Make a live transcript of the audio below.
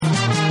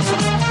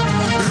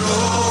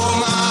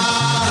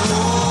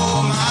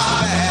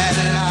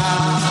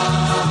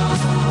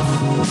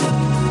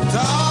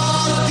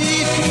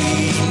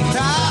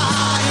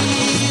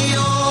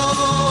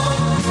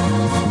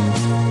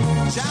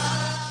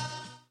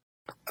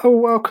Oh,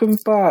 welcome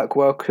back.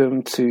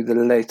 Welcome to the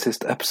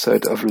latest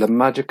episode of La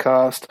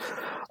Magicast.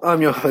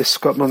 I'm your host,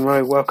 Scott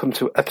Monroe. Welcome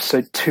to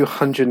episode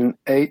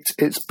 208.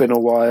 It's been a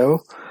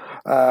while.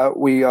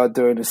 We are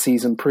doing a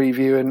season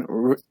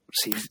preview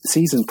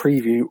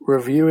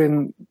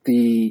reviewing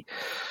the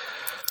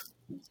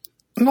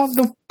not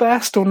the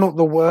best or not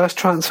the worst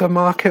transfer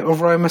market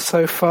of Roma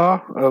so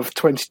far of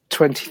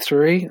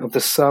 2023 of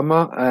the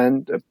summer,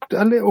 and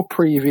a little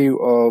preview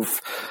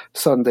of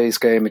Sunday's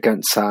game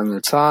against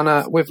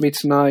Salernitana. With me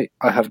tonight,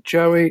 I have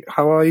Joey.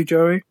 How are you,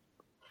 Joey?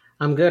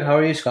 I'm good. How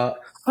are you, Scott?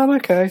 I'm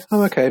okay.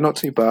 Not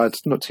too bad.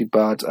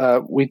 I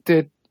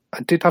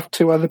did have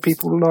two other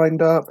people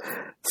lined up,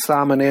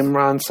 Sam and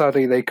Imran.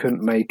 Sadly, they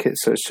couldn't make it,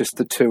 so it's just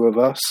the two of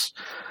us.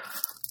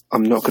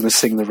 I'm not going to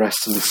sing the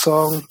rest of the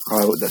song.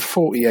 They're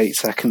 48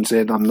 seconds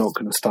in. I'm not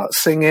going to start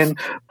singing.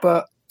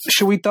 But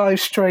should we dive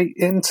straight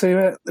into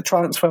it? The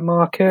transfer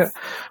market.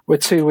 We're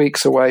 2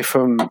 weeks away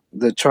from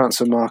the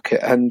transfer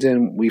market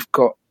ending. We've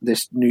got this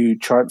new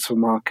transfer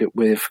market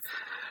with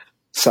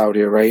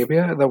Saudi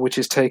Arabia, which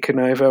is taken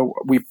over.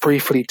 We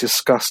briefly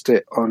discussed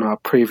it on our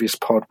previous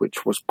pod,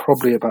 which was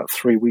probably about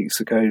 3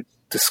 weeks ago,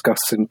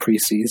 discussing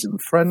pre-season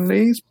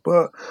friendlies.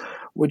 But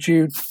would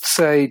you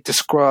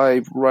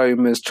describe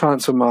Roma's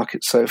transfer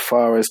market so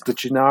far as the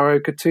Gennaro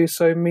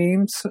Gattuso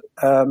memes?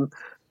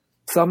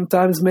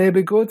 Sometimes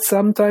maybe good,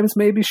 sometimes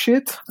maybe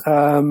shit.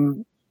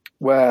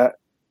 Where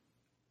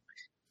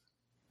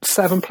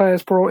 7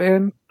 players brought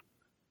in,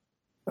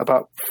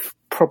 about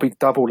probably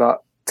double that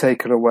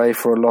taken away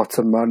for a lot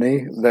of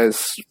money.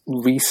 There's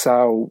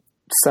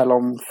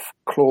sell-on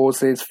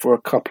clauses for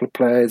a couple of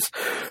players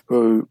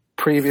who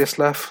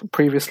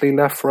previously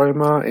left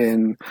Roma,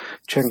 in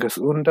Cengiz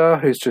Under,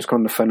 who's just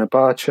gone to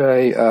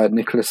Fenerbahce,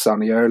 Nicolas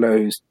Zaniolo,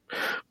 who's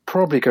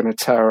probably going to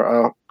tear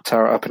it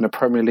up in the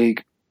Premier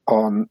League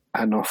on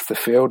and off the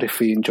field if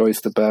he enjoys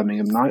the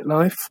Birmingham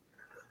nightlife.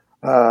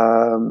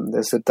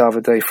 There's a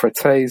Davide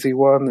Fratesi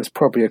one. There's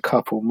probably a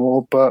couple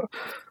more, but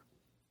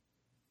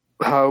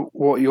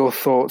what are your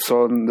thoughts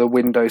on the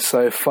window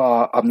so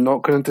far? I'm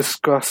not going to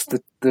discuss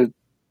the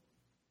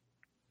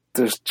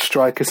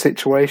striker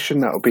situation.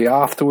 That'll be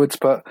afterwards,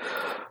 but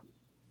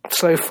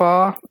so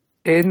far,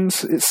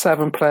 it's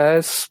 7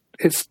 players.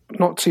 It's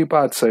not too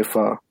bad so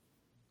far.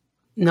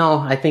 No,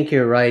 I think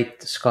you're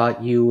right,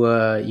 Scott.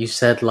 You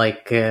said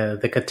the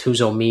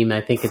Gattuso meme.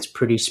 I think it's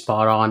pretty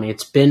spot on.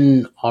 It's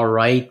been all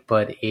right,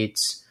 but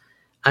it's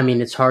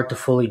hard to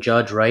fully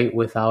judge, right,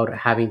 without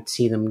having to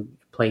see them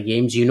play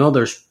games.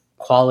 There's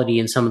quality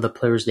in some of the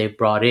players they've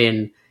brought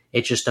in.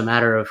 It's just a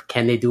matter of,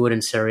 can they do it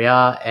in Serie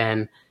A?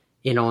 And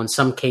in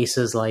some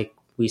cases, like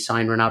we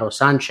signed Renato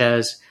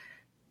Sanchez,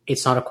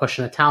 it's not a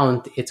question of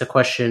talent. It's a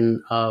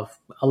question of,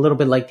 a little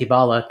bit like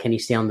Dybala, can he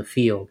stay on the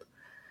field?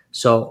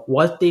 So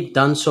what they've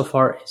done so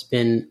far has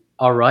been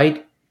all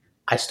right.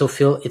 I still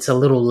feel it's a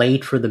little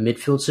late for the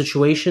midfield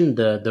situation,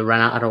 the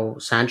Renato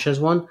Sanchez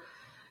one.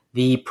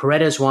 The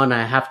Paredes one,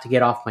 I have to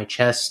get off my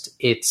chest.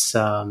 It's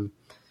one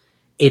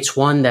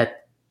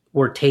that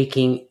we're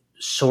taking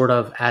sort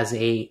of as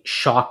a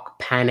shock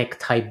panic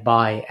type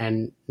buy,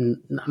 and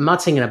I'm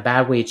not saying in a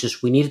bad way. It's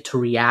just we needed to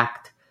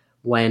react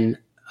when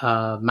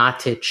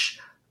Matic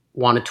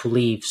wanted to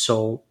leave.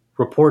 So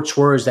reports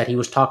were that he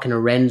was talking to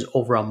Rennes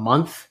over a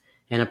month,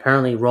 and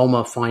apparently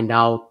Roma find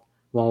out,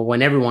 well,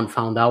 when everyone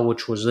found out,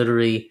 which was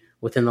literally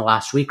within the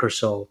last week or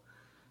so.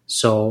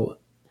 So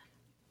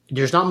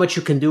there's not much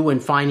you can do in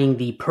finding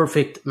the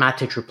perfect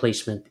Matic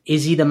replacement.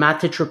 Is he the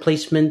Matic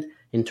replacement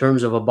in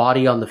terms of a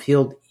body on the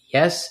field?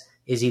 Yes.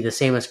 Is he the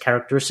same as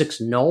characteristics?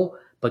 No.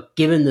 But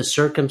given the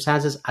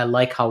circumstances, I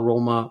like how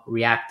Roma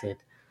reacted.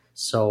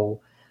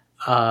 So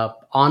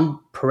on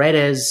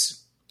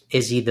Paredes,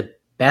 is he the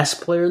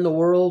best player in the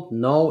world?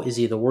 No. Is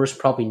he the worst?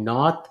 Probably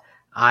not.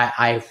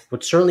 I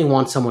would certainly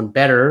want someone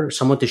better,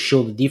 someone to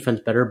shield the defense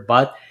better,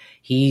 but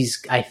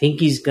I think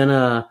he's going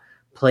to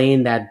play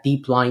in that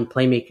deep line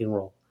playmaking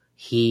role.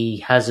 He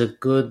has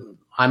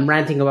I'm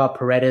ranting about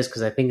Paredes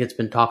because I think it's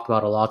been talked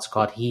about a lot,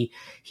 Scott. He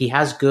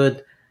has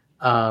good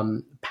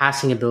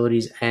passing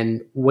abilities,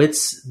 and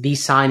with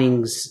these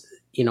signings,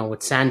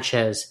 with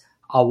Sanchez,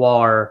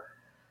 Awar,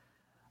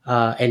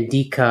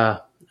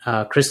 Ndika,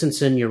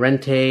 Christensen,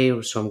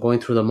 Llorente, so I'm going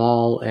through them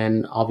all,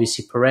 and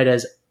obviously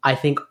Paredes, I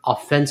think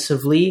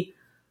offensively,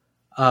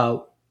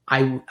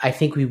 I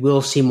think we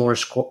will see more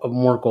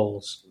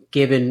goals.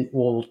 Given,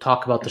 we'll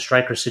talk about the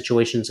striker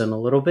situations in a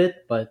little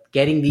bit, but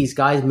getting these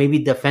guys, maybe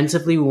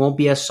defensively we won't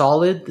be as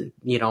solid,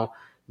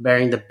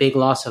 bearing the big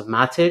loss of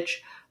Matic,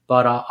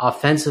 but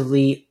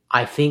offensively,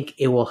 I think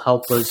it will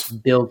help us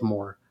build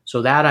more.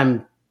 So that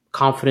I'm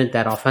confident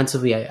that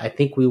offensively, I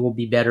think we will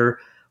be better.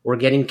 We're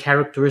getting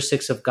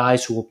characteristics of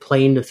guys who will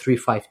play in the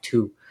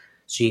 3-5-2.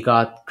 So you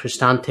got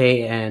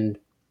Cristante, and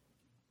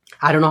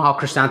I don't know how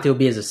Cristante will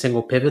be as a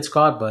single pivot,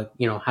 Scott, but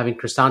having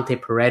Cristante,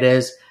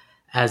 Paredes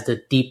as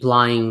the deep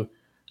lying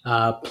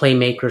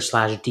playmaker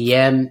 /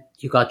 DM,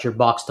 you got your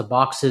box to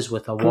boxes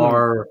with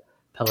Awar,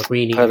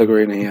 Pellegrini,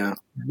 yeah.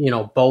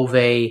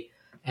 Bove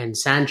and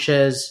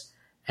Sanchez,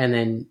 and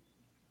then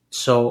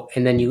So,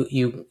 and then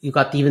you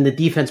got even the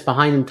defense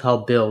behind him to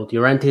help build.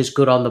 Llorente is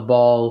good on the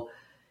ball.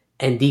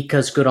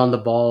 Ndika's good on the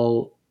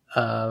ball.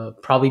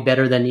 Probably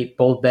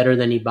both better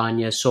than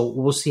Ibanez. So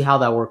we'll see how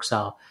that works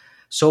out.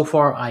 So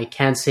far, I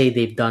can't say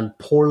they've done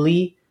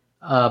poorly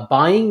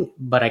buying,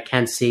 but I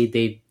can't say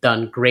they've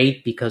done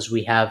great because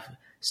we have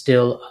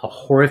still a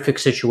horrific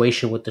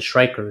situation with the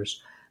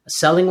strikers.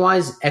 Selling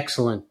wise,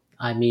 excellent.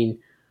 I mean,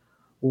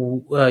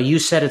 you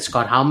said it,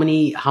 Scott. How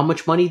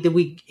much money did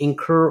we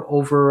incur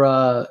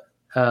over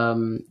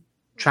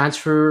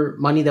transfer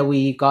money that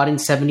we got in?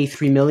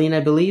 73 million, I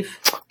believe.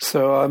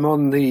 So I'm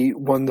on the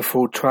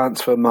wonderful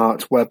Transfer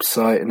Mart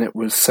website, and it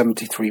was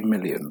 73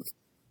 million.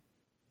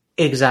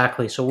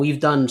 Exactly. So we've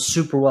done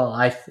super well.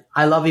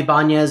 I love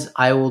Ibanez.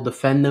 I will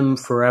defend him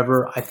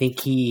forever. I think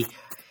he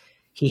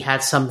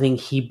had something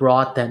he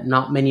brought that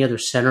not many other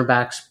center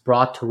backs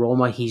brought to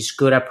Roma. He's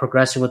good at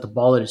progressing with the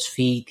ball at his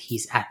feet.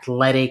 He's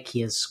athletic. He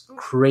has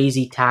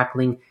crazy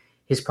tackling.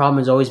 His problem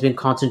has always been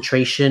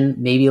concentration,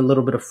 maybe a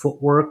little bit of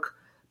footwork,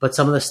 but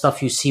some of the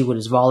stuff you see with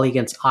his volley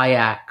against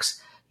Ajax,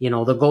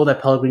 the goal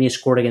that Pellegrini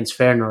scored against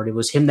Feyenoord, it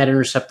was him that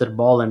intercepted the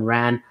ball and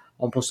ran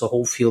almost the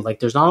whole field. Like,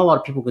 there's not a lot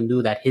of people who can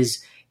do that.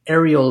 His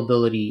aerial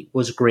ability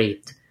was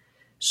great.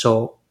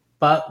 So,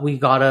 but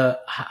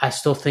I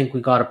still think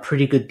we got a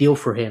pretty good deal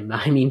for him.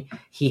 I mean,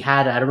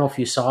 I don't know if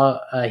you saw,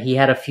 he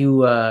had a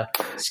few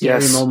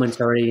scary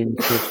moments already in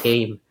his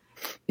game.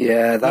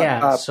 Yeah,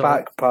 that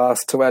back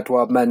pass to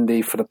Edouard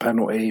Mendy for the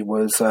penalty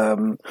was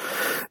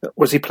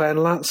he playing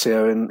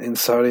Lazio in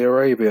Saudi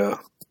Arabia?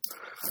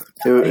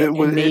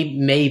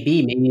 Maybe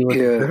it was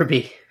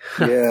Derby.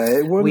 Yeah,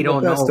 it wouldn't we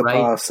don't the best know, of right?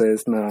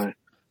 passes, no.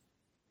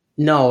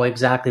 No,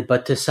 exactly.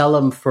 But to sell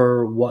him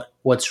for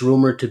what's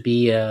rumored to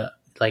be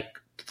like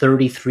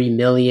 33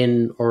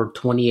 million or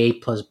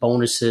 28 plus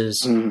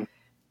bonuses,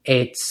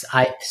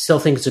 I still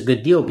think it's a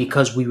good deal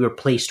because we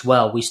replaced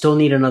well. We still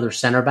need another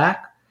center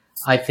back,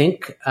 I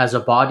think, as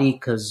a body,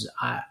 because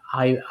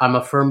I'm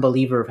a firm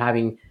believer of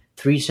having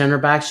 3 center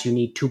backs. You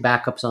need 2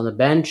 backups on the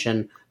bench,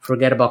 and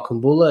forget about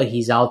Kumbula.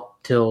 He's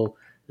out till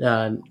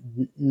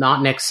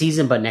not next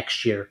season, but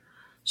next year.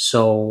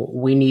 So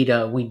we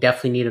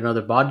definitely need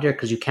another body there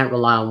because you can't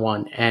rely on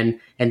one.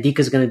 And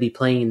Dika's going to be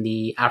playing in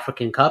the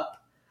African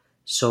Cup,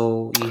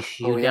 so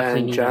you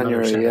definitely need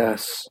January. Another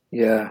Yes,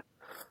 yeah.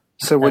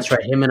 So that's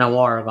right. Him and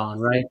Awar are gone,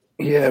 right?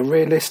 Yeah.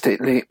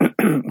 Realistically,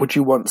 would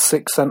you want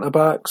 6 centre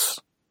backs?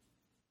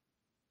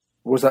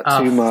 Was that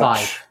too much?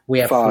 5. We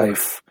have 5.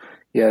 4.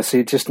 Yeah. So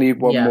you just need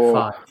one more.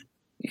 5.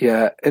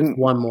 Yeah, and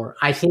one more.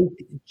 I think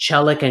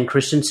Celik and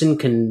Christensen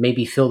can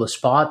maybe fill the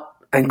spot.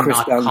 And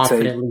Cristante. Not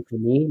confidently for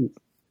me.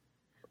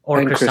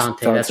 Or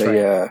Cristante, that's right.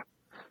 Yeah.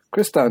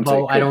 Cristante.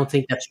 Well, I don't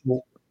think that's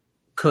what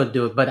could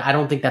do it, but I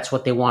don't think that's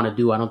what they want to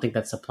do. I don't think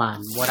that's the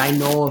plan. What I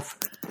know of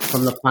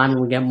from the plan,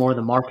 when we get more of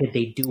the market,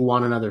 they do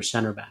want another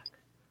center back.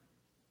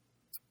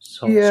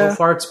 So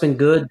far it's been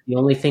good. The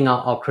only thing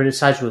I'll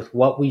criticize with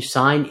what we've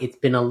signed, it's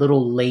been a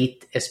little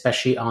late,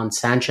 especially on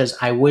Sanchez.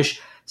 I wish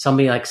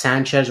somebody like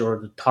Sanchez or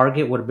the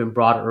target would have been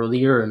brought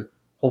earlier, and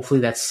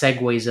hopefully that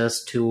segues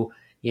us to,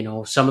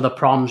 some of the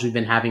problems we've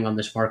been having on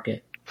this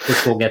market,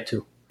 which we'll get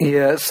to.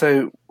 Yeah,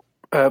 so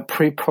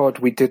pre-pod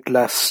we did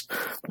list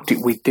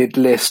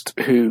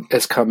who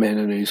has come in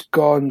and who's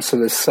gone. So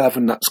there's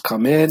 7 that's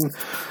come in.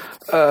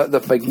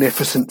 The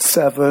Magnificent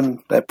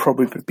 7. There'll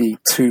probably be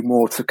 2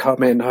 more to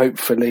come in,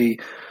 hopefully.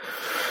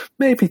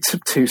 Maybe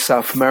 2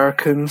 South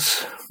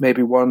Americans.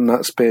 Maybe one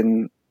that's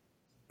been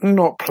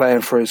not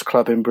playing for his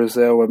club in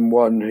Brazil, and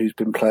one who's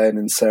been playing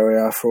in Serie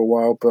A for a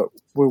while, but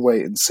we'll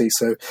wait and see.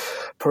 So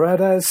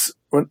Paredes,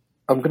 I'm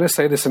going to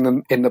say this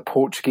in the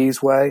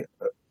Portuguese way,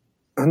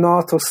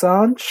 Renato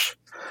Sanches,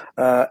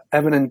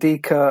 Evan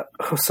Ndika,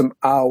 Hussam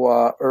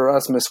Aouar,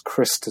 Erasmus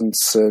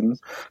Christensen.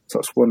 So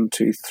that's 1,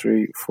 2,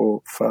 3,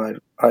 4, 5.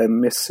 I'm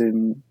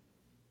missing.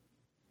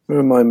 Who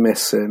am I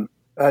missing?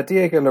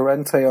 Diego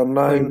Llorente on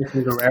loan.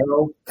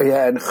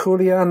 Yeah, and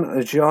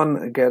Julian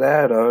Jean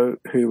Guerrero,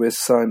 who is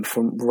signed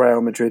from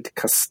Real Madrid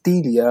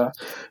Castilla,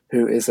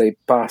 who is a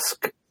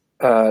Basque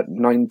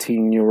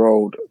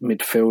 19-year-old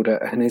midfielder,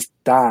 and his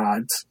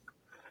dad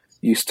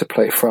used to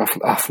play for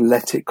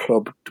Athletic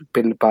Club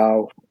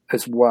Bilbao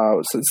as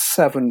well. So it's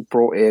 7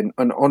 brought in,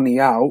 and on the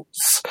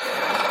outs,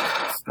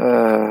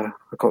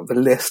 I've got the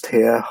list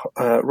here.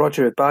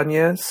 Roger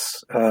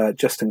Ibanez,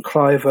 Justin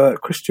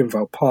Kluivert, Christian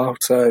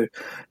Valparto,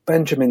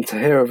 Benjamin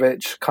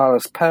Tahirovic,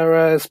 Carlos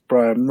Perez,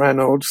 Brian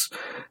Reynolds,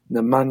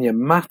 Nemanja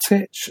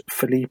Matic,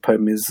 Filippo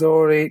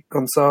Mizori,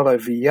 Gonzalo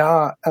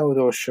Villar,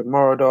 Eldor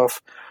Shomurodov,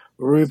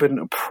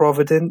 Ruben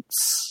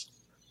Providence,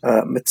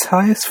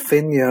 Matthias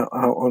Viña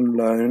out on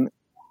loan,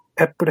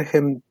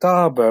 Ibrahim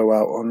Darbo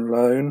out on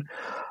loan.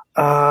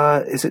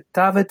 Is it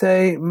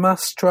Davide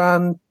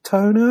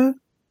Mastrantuono?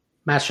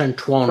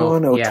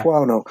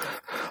 Tuono.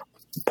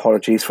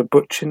 Apologies for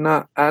butchering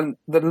that. And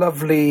the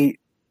lovely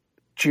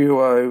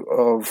duo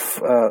of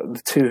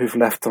the 2 who've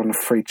left on a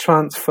free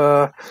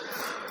transfer.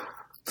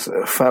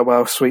 So,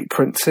 farewell, sweet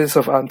princes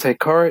of Ante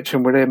Coric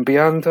and William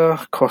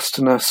Bianda,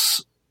 costing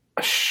us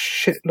a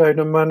shitload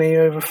of money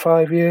over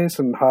 5 years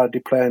and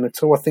hardly playing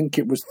at all. I think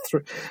it was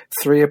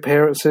three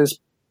appearances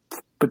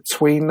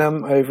between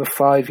them over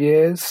 5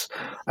 years,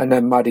 and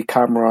then Mady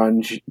Camara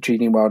and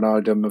Gini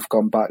Wijnaldum have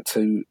gone back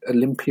to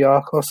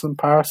Olympiacos and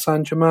Paris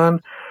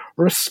Saint-Germain,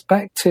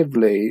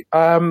 respectively.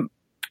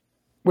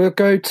 We'll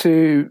go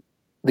to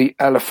the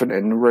elephant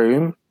in the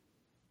room.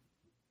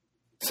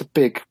 It's a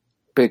big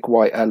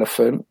white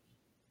elephant.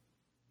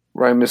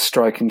 Roma's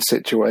striking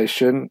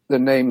situation. The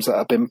names that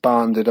have been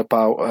banded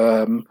about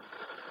are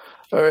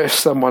if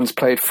someone's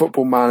played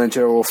Football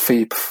Manager or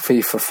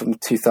FIFA from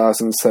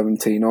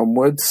 2017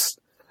 onwards.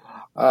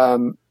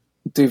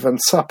 Duvan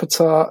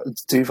Zapata,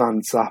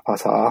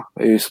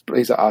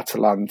 he's at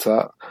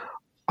Atalanta.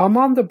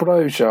 Armando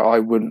Broja, I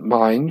wouldn't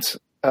mind,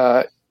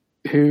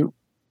 who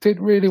did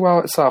really well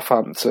at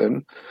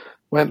Southampton,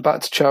 went back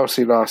to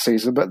Chelsea last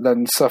season, but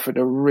then suffered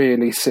a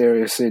really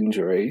serious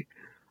injury.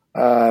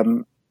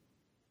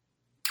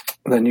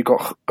 Then you've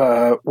got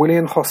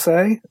William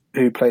Jose,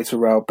 who plays for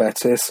Real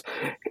Betis.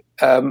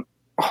 William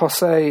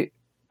Jose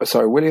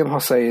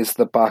is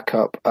the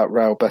backup at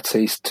Real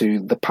Betis to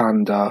the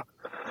Panda,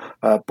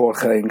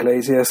 Borja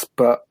Iglesias,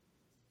 but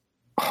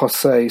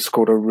Jose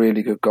scored a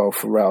really good goal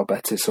for Real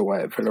Betis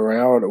away at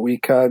Villarreal at the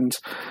weekend.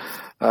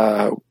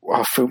 I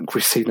think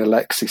we've seen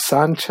Alexis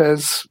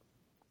Sanchez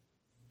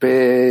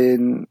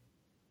been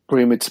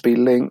rumoured to be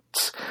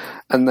linked.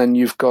 And then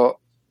you've got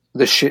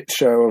the shit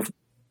show of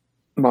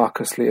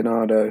Marcus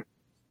Leonardo,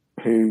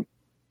 who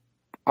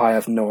I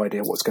have no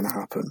idea what's going to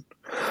happen.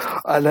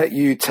 I'll let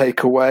you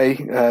take away,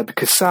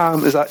 because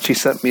Sam has actually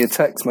sent me a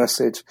text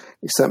message.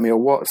 He sent me a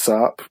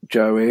WhatsApp,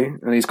 Joey,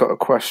 and he's got a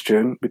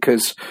question,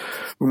 because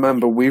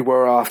remember, we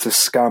were after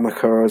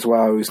Scamacca as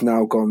well, who's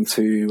now gone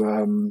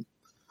to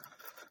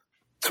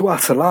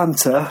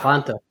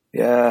Atalanta.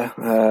 Yeah.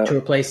 To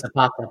replace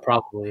Zapata,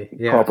 probably.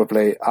 Yeah.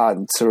 Probably,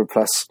 and to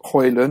replace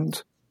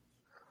Højlund.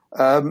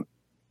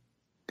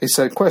 He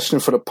said,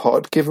 question for the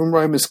pod, given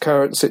Roma's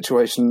current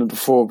situation in the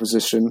forward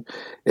position,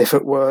 if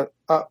it were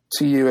up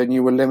to you and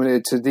you were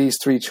limited to these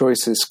three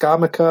choices,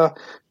 Scamacca,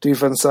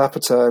 Duvan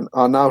Zapata and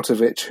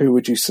Arnautovic, who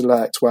would you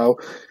select? Well,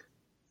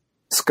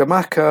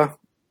 Scamacca,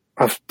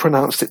 I've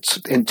pronounced it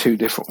in two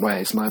different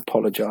ways and I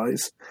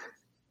apologise,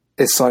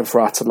 is signed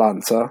for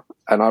Atalanta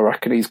and I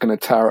reckon he's going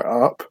to tear it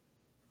up.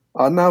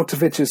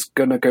 Arnautovic is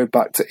going to go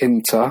back to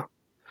Inter.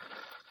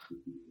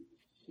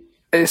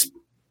 It's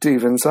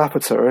Duvan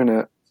Zapata, isn't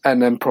it? And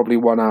then probably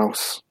one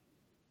else.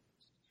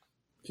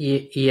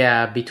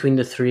 Yeah, between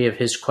the three of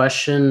his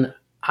question,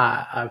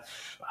 I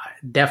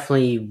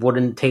definitely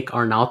wouldn't take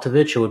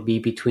Arnautovic. It would be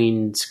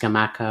between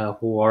Scamacca,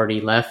 who already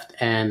left,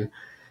 and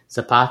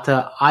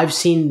Zapata. I've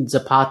seen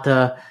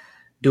Zapata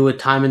do it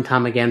time and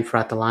time again for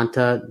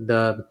Atalanta.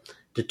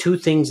 The two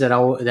things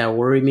that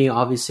worry me,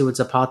 obviously, with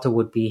Zapata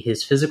would be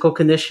his physical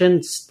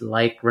conditions,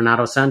 like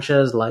Renato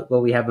Sanchez, like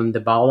what we have in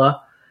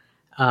Dybala.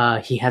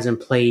 He hasn't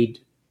played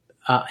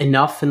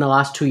enough in the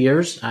last 2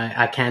 years.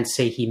 I can't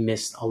say he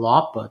missed a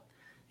lot, but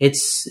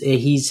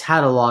he's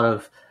had a lot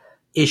of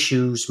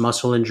issues,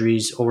 muscle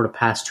injuries over the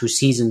past 2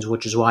 seasons,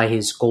 which is why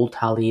his goal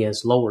tally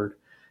has lowered.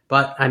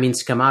 But, I mean,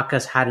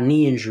 Scamacca's had a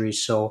knee injury,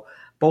 so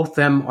both of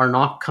them are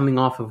not coming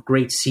off of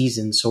great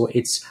seasons, so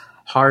it's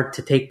hard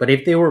to take. But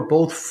if they were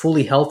both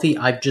fully healthy,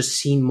 I've just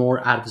seen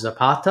more out of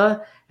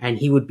Zapata, and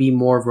he would be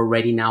more of a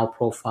ready-now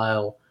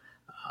profile.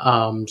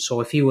 So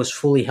if he was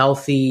fully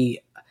healthy,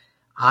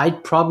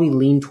 I'd probably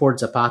lean towards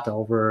Zapata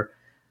over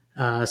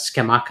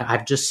Scamacca.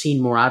 I've just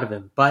seen more out of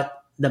him.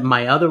 But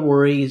my other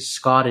worry,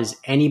 Scott, is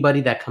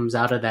anybody that comes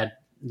out of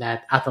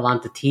that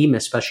Atalanta team,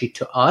 especially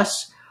to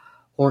us,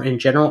 or in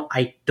general,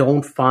 I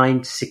don't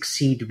find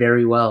succeed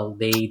very well.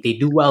 They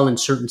do well in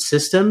certain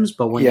systems,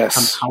 but when they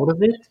come out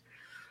of it,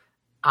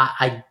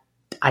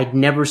 I'd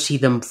never see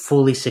them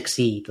fully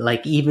succeed.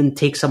 Like, even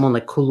take someone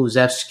like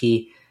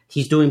Kulusevski,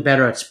 he's doing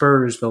better at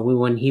Spurs, but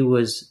when he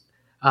was...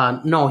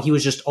 he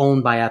was just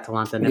owned by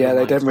Atalanta.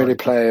 They didn't really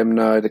play him,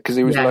 no, because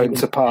he was loaned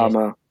to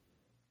Parma.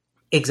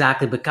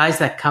 Exactly, but guys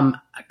that come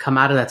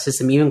out of that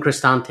system, even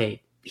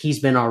Cristante, he's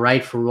been all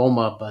right for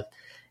Roma,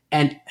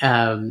 and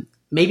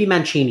maybe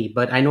Mancini,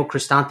 but I know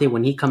Cristante,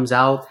 when he comes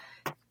out,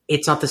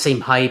 it's not the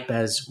same hype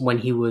as when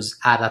he was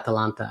at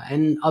Atalanta.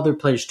 And other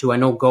players too. I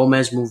know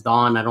Gomez moved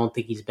on. I don't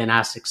think he's been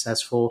as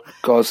successful.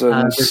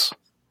 Gozens.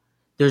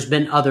 There's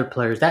been other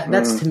players.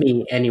 That's to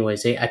me,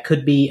 anyways. I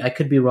could be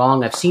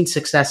wrong. I've seen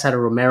success out of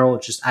Romero.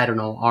 It's just, I don't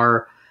know.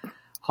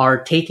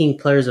 Our taking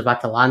players of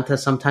Atalanta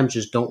sometimes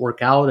just don't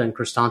work out, and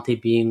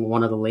Cristante being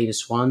one of the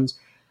latest ones.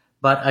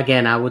 But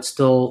again, I would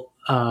still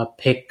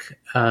pick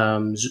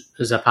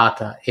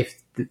Zapata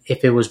if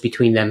it was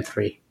between them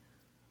three.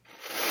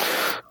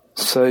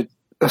 So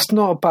that's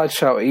not a bad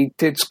shout. He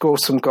did score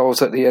some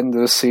goals at the end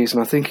of the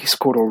season. I think he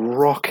scored a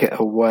rocket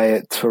away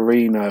at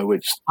Torino,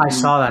 which I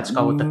saw that,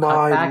 Scott, with the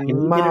cutback, and he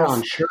did it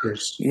on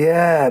Schurz.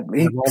 Yeah,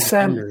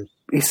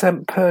 he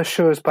sent Per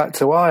Schurz back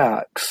to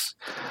Ajax.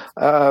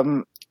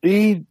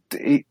 He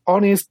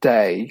on his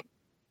day,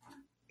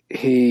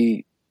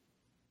 he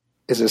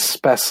is a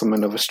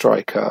specimen of a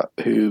striker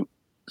who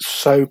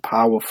so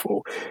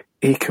powerful.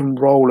 He can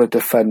roll a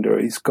defender.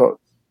 He's got,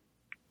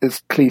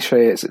 as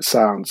cliche as it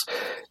sounds,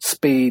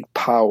 speed,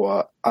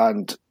 power,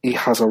 and he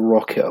has a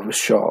rocket of a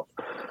shot.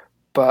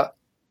 But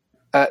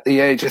at the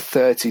age of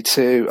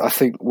 32, I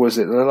think, was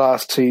it the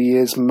last 2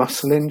 years,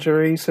 muscle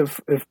injuries have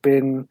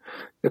been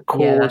the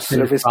cause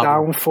of his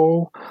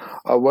downfall.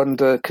 I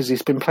wonder, because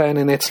he's been playing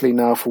in Italy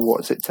now for,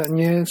 10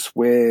 years,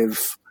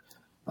 with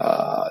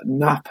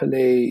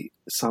Napoli,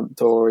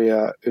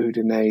 Sampdoria,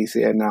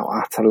 Udinese, and now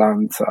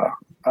Atalanta.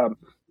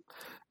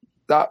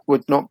 That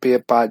would not be a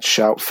bad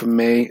shout for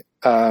me.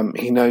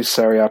 He knows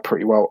Serie A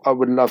pretty well. I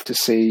would love to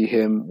see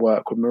him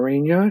work with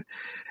Mourinho.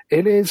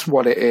 It is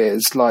what it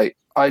is. Like,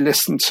 I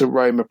listened to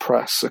Roma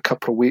Press a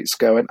couple of weeks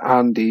ago, and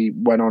Andy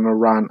went on a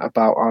rant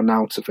about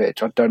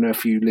Arnautovic. I don't know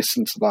if you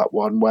listened to that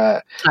one,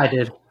 where I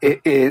did.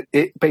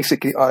 It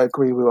basically, I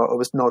agree with what I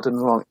was nodding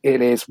along.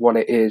 It is what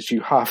it is.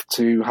 You have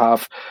to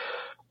have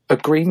a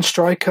green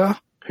striker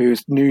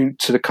who's new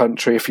to the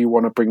country if you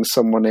want to bring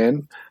someone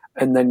in,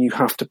 and then you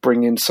have to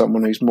bring in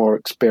someone who's more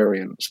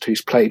experienced,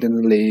 who's played in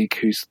the league,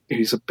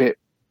 who's a bit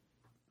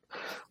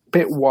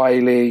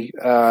wily,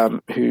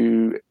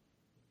 who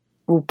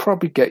will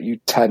probably get you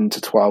 10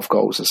 to 12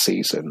 goals a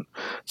season.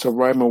 So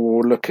Roma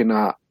were looking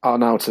at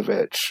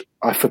Arnautovic.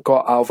 I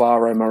forgot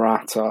Alvaro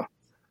Morata,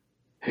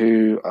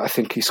 who I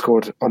think he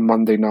scored on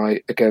Monday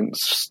night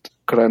against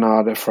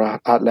Granada for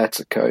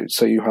Atletico.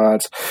 So you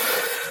had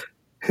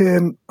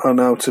him,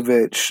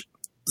 Arnautovic,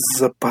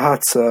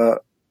 Zapata.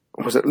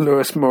 Was it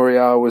Luis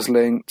Muriel was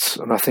linked?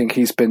 And I think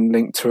he's been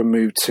linked to a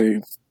move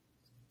to,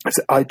 is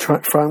it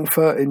Eintracht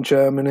Frankfurt in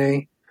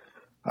Germany?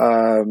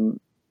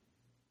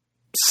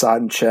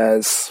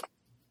 Sanchez.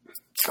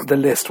 The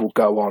list will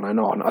go on and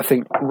on. I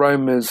think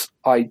Roma's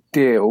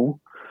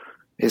ideal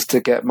is to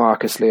get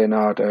Marcus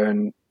Leonardo,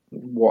 and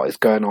what is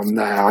going on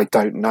there, I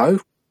don't know.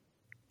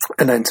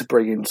 And then to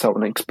bring in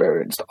someone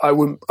experienced. I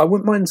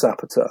wouldn't mind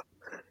Zapata,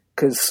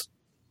 because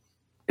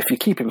if you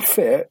keep him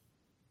fit,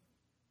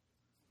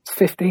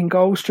 15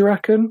 goals, do you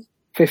reckon?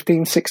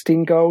 15,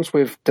 16 goals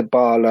with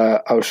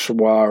Dybala, El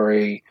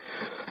Shaarawy,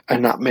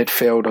 and that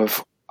midfield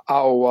of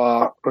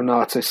Aouar,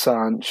 Renato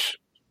Sanch,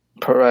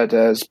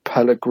 Paredes,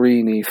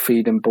 Pellegrini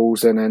feeding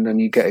balls in, and then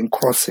you're getting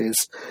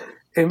crosses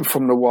in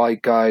from the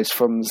wide guys,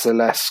 from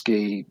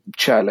Zalewski,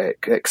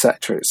 Celik,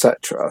 etc.,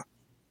 etc.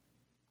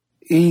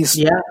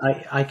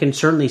 I can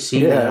certainly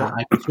see that.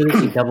 I can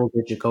certainly see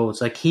double-digit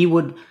goals. Like, he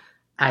would,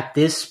 at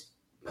this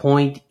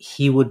point,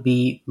 he would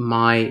be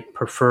my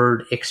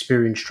preferred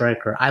experienced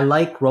striker. I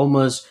like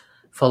Roma's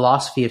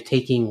philosophy of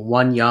taking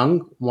one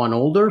young, one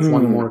older,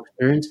 one more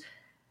experienced.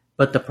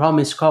 But the problem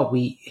is, Scott,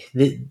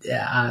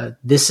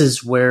 this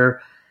is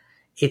where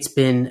it's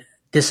been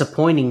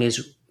disappointing,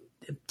 is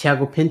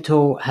Thiago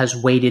Pinto has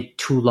waited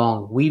too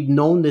long. We've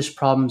known this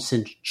problem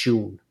since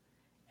June.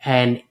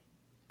 And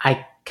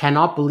I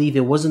cannot believe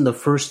it wasn't the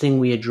first thing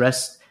we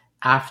addressed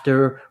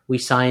after we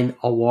signed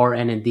Aouar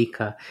and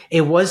Ndika.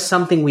 It was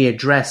something we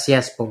addressed,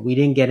 yes, but we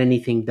didn't get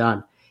anything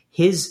done.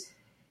 His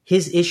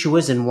issue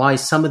is, and why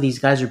some of these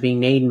guys are being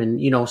named,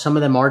 and some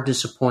of them are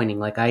disappointing.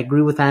 Like, I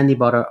agree with Andy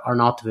about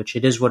Arnautovic.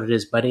 It is what it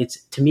is, but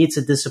to me it's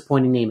a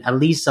disappointing name. At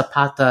least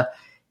Zapata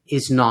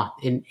is not,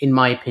 in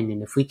my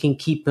opinion. If we can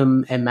keep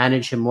him and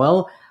manage him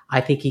well,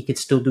 I think he could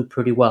still do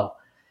pretty well.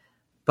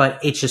 But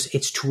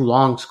it's too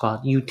long,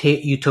 Scott. You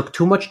took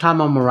too much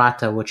time on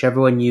Morata, which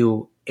everyone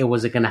knew it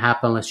wasn't going to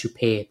happen unless you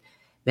pay it.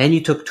 Then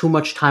you took too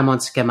much time on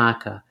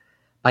Scamacca.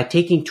 By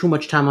taking too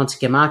much time on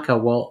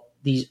Scamacca, well,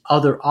 these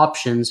other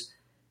options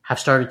have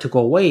started to go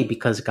away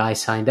because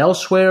guys signed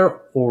elsewhere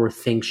or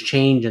things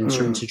change and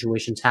certain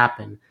situations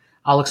happen.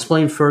 I'll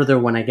explain further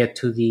when I get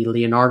to the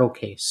Leonardo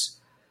case.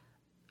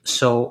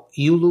 So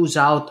you lose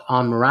out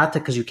on Morata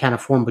because you can't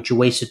afford him, but you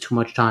wasted too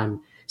much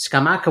time.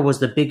 Scamacca was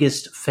the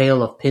biggest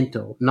fail of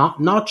Pinto,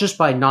 not just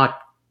by not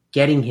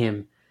getting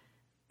him,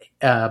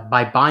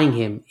 by buying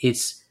him.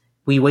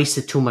 We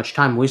wasted too much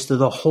time. We wasted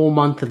the whole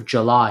month of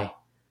July,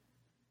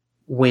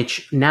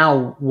 which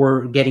now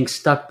we're getting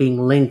stuck being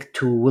linked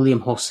to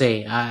William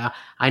Jose.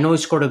 I know he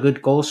scored a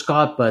good goal,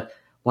 Scott, but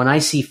when I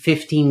see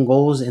 15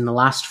 goals in the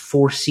last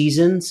 4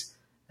 seasons,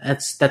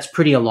 that's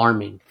pretty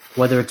alarming.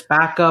 Whether it's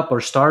backup or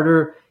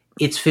starter,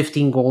 it's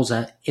 15 goals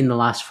in the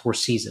last 4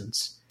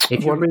 seasons.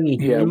 If you're bringing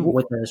him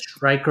with a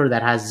striker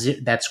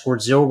that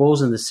scored 0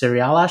 goals in the Serie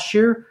A last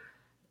year,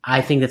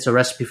 I think it's a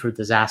recipe for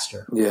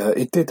disaster. Yeah,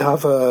 he did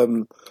have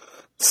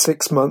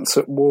 6 months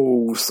at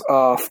Wolves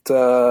after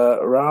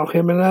Raul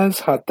Jimenez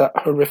had that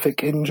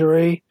horrific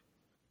injury,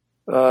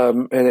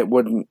 and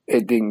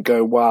it didn't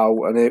go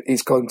well. And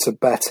he's gone to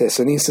Betis,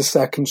 and he's the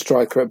second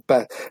striker at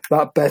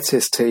that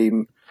Betis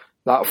team.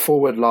 That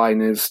forward line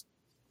is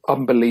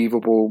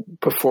unbelievable.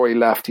 Before he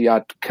left, he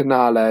had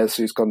Canales,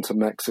 who's gone to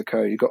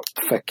Mexico. You got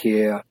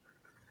Fekir,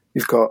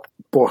 you've got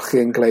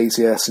Borja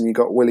Iglesias, and you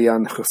got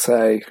Willian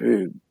Jose,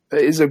 who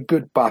is a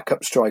good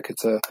backup striker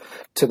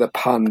to the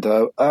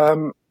Panda.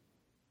 But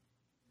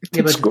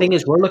the thing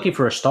is, we're looking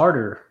for a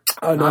starter.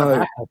 I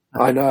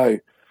know.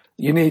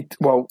 You need.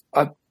 Well,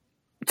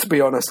 to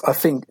be honest, I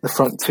think the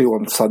front two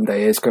on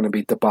Sunday is going to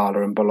be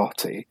Dybala and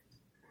Belotti.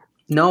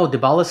 No,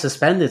 Dybala's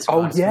suspended.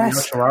 Oh,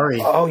 yes.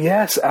 Oh,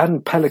 yes.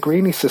 And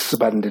Pellegrini's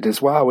suspended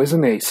as well,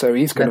 isn't he? So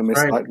he's going to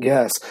miss, right.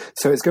 yes.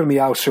 So it's going to be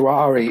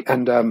Al-Shawari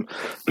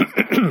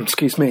and,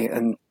 excuse me,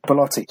 and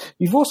Belotti.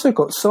 You've also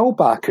got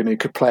Solbakken who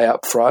could play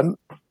up front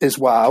as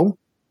well.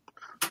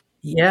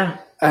 Yeah.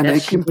 And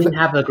he didn't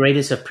have the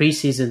greatest of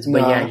preseasons,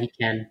 but yeah, he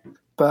can.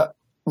 But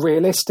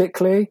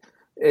realistically,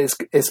 is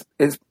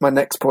my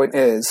next point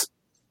is,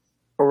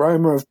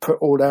 Roma have put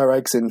all their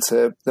eggs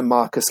into the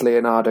Marcus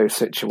Leonardo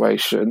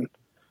situation.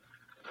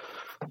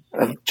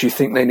 Do you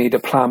think they need a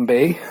plan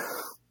B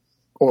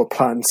or a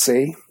plan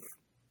C?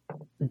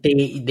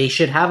 They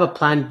should have a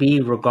plan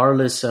B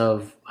regardless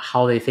of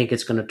how they think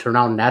it's going to turn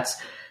out. And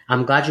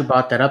I'm glad you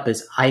brought that up.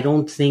 Is I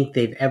don't think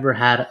they've ever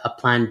had a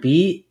plan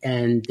B,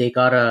 and they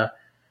gotta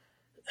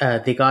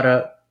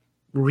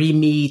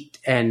re-meet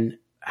and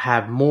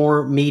have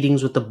more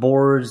meetings with the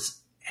boards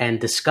and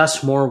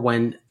discuss more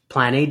when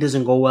plan A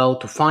doesn't go well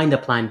to find a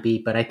plan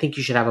B. But I think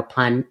you should have a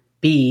plan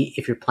B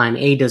if your plan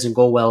A doesn't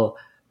go well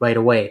right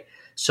away.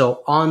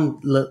 So on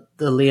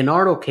the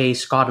Leonardo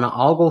case, Scott, and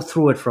I'll go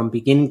through it from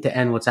beginning to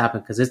end what's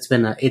happened, because it's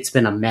been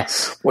a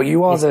mess. Well,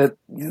 you are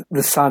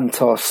the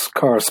Santos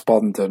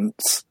correspondent.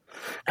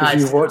 I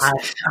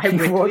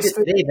retweeted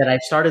today that I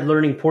started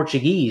learning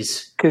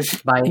Portuguese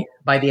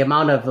by the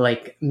amount of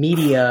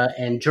media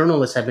and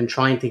journalists have been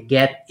trying to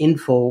get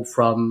info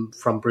from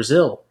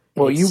Brazil.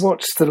 Well, you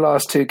watched the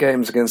last two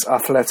games against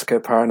Atletico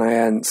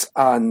Paranaense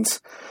and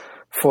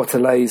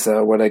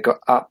Fortaleza, where they got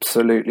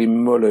absolutely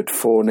mullered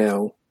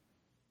 4-0.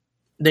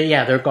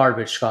 They're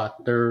garbage,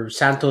 Scott. Their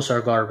Santos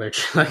are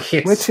garbage.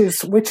 Which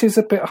is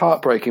a bit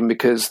heartbreaking,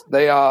 because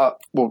they are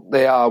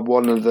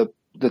one of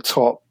the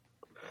top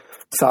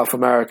South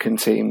American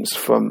teams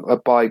from a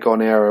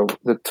bygone era,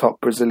 the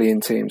top Brazilian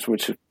teams,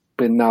 which have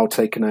been now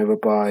taken over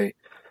by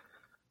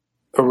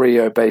a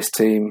Rio-based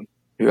team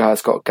who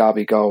has got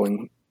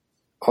Gabigol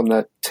on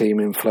their team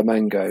in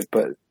Flamengo.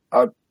 But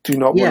I do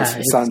not want to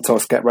see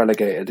Santos get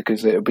relegated,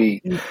 because it would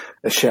be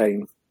a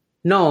shame.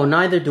 No,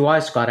 neither do I,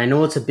 Scott. I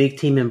know it's a big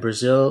team in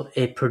Brazil.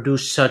 It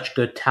produced such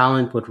good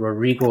talent with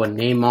Rodrigo and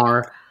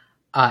Neymar.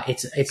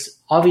 It's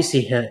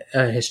obviously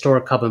a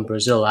historic club in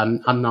Brazil.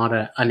 I'm not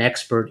an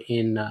expert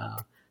in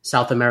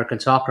South American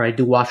soccer. I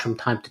do watch from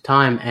time to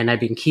time, and I've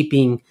been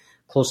keeping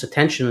close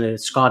attention to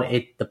it. Scott,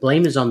 the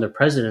blame is on their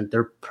president.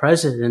 Their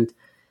president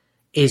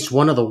is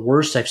one of the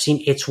worst I've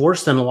seen. It's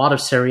worse than a lot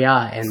of Serie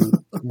A, and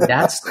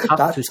that's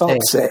tough to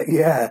say.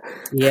 Yeah,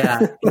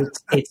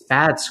 it's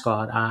bad,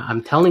 Scott.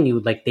 I'm telling you,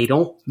 they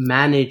don't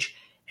manage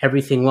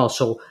everything well.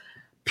 So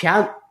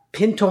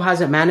Pinto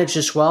hasn't managed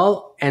as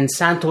well, and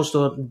Santos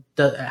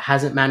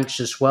hasn't managed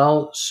as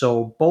well.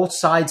 So both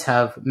sides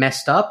have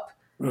messed up,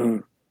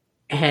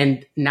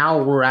 and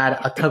now we're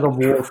at a tug of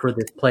war for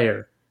this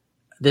player.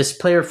 This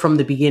player from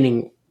the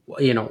beginning,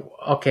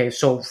 okay,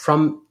 so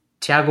from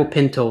Thiago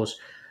Pinto's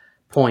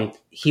point,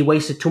 he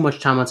wasted too much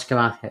time on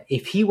Scamacca.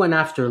 If he went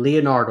after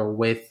Leonardo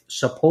with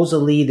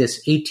supposedly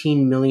this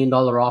 $18 million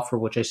offer,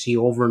 which I see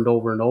over and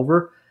over and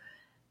over,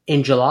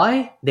 in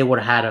July, they would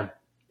have had him.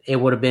 It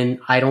would have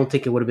been, I don't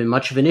think it would have been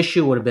much of an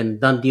issue. It would have been a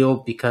done deal,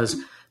 because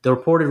the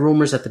reported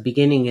rumors at the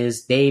beginning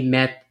is they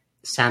met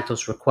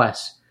Santos'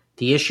 request.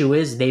 The issue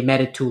is they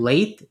met it too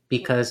late,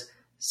 because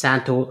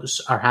Santos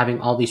are having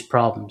all these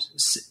problems.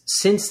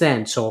 Since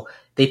then, so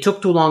they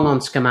took too long on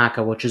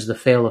Scamacca, which is the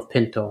fail of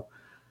Pinto.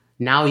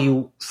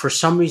 Now for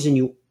some reason,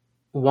 you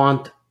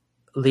want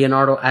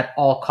Leonardo at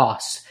all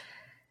costs.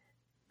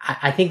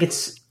 I think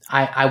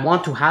I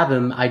want to have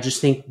him. I just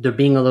think they're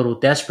being a little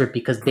desperate,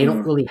 because they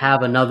don't really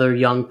have another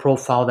young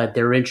profile that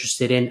they're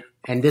interested in.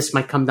 And this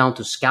might come down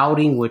to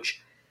scouting,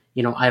 which,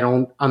 I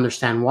don't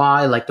understand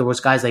why. There was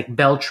guys like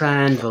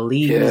Beltran,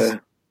 Veliz,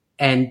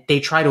 and they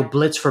try to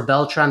blitz for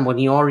Beltran when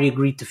he already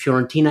agreed to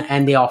Fiorentina,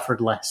 and they offered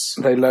less.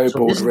 They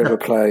lowballed River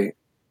Plate.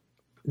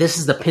 This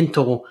is the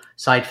Pinto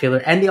side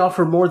failure, and they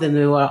offered more than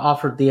they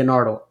offered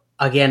Leonardo.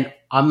 Again,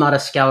 I'm not a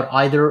scout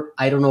either.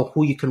 I don't know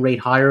who you can rate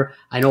higher.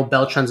 I know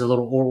Beltran's a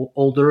little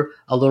older,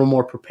 a little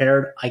more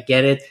prepared. I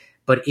get it.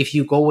 But if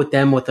you go with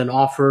them with an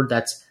offer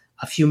that's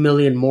a few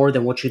million more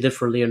than what you did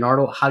for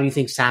Leonardo, how do you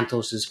think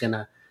Santos is going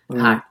to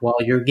act? Well,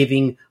 you're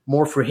giving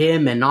more for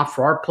him and not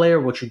for our player,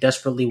 which you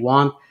desperately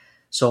want.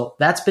 So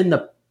that's been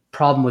the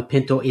problem with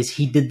Pinto, is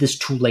he did this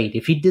too late.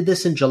 If he did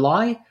this in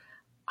July,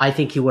 I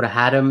think he would have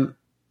had him.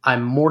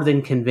 I'm more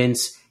than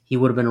convinced he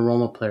would have been a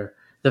Roma player.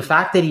 The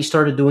fact that he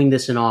started doing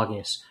this in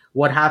August,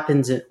 what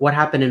happened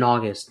in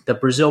August? The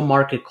Brazil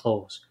market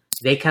closed.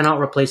 They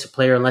cannot replace a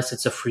player unless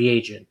it's a free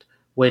agent,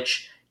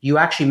 which you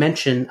actually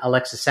mentioned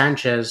Alexis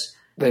Sanchez.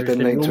 They've been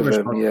linked to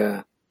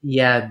him,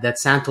 Yeah, that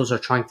Santos are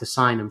trying to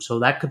sign him. So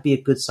that could be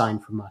a good sign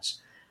from us.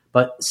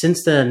 But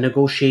since the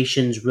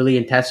negotiations really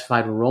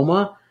intensified with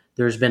Roma,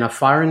 there's been a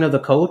firing of the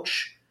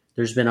coach.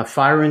 There's been a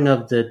firing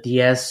of the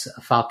DS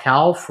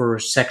Falcao for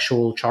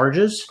sexual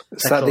charges,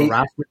 sexual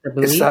harassment, I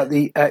believe. Is that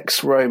the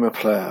ex-Roma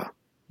player?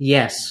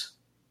 Yes.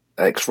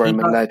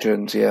 ex-Roman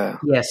legend. Yeah.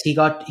 Yes, he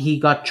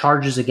got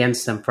charges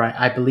against him for,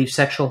 I believe,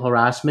 sexual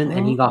harassment,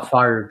 and he got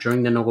fired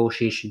during the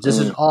negotiations. This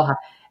is all,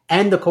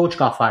 and the coach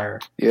got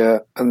fired. Yeah,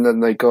 and then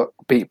they got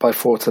beat by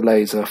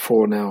Fortaleza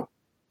 4-0.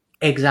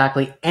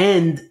 Exactly,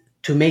 and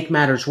to make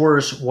matters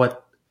worse,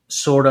 what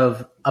sort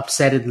of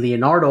upsetted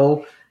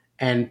Leonardo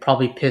and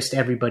probably pissed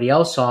everybody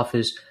else off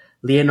is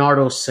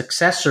Leonardo's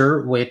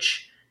successor,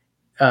 which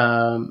it's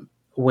an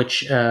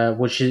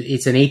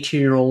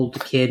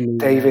 18-year-old kid,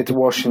 David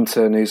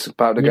Washington, who's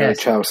about to go to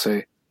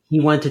Chelsea. He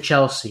went to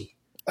Chelsea,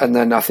 and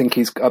then I think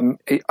he's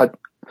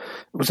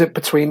was it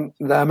between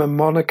them and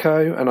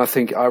Monaco, and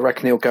I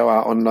reckon he'll go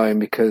out on loan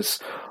because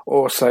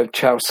also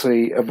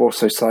Chelsea have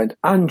also signed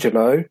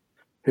Angelo,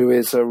 who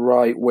is a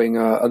right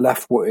winger, a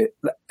left-footed,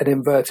 an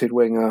inverted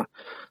winger,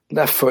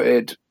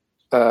 left-footed,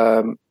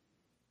 and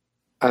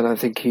I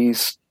think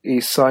he's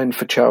signed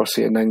for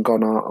Chelsea and then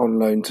gone out on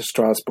loan to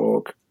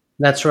Strasbourg.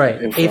 That's right.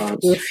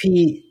 If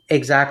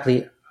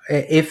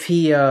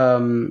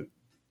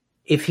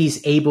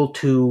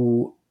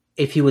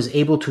he was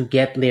able to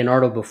get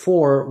Leonardo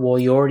before, well,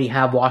 you already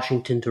have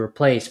Washington to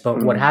replace.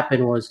 But what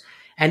happened was,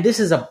 and this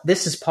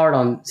is part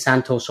on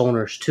Santos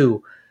owners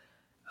too.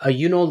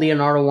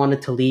 Leonardo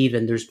wanted to leave,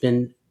 and there's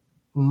been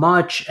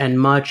much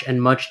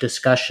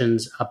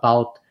discussions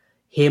about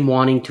him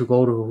wanting to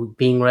go to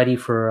being ready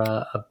for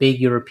a big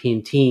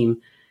European team.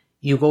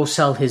 You go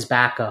sell his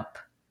backup,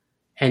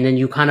 and then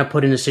you kind of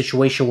put in a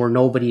situation where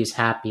nobody is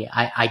happy.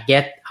 I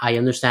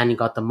understand he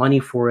got the money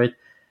for it,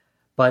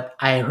 but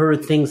I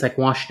heard things like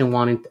Washington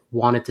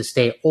wanted to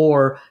stay,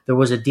 or there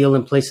was a deal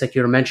in place like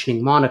you were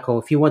mentioning Monaco.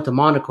 If he went to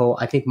Monaco,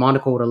 I think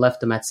Monaco would have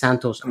left him at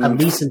Santos at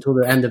least until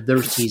the end of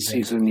their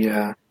season.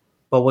 Yeah.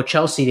 But with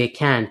Chelsea, they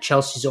can.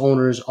 Chelsea's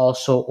owners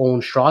also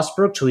own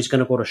Strasbourg, so he's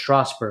going to go to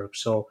Strasbourg.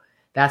 So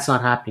that's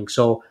not happening.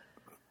 So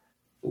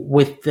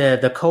with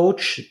the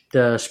coach,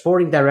 the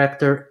sporting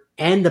director,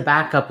 and the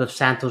backup of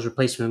Santos'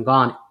 replacement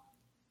gone,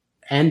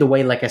 and the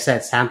way, like I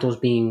said, Santos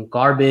being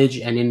garbage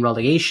and in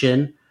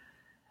relegation,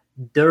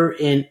 they're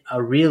in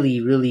a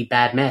really, really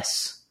bad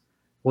mess,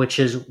 which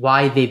is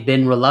why they've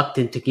been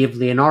reluctant to give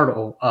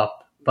Leonardo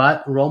up.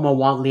 But Roma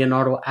want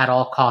Leonardo at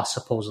all costs,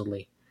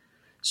 supposedly.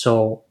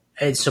 So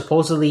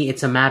supposedly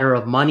it's a matter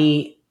of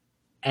money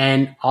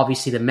and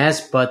obviously the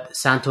mess, but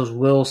Santos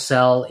will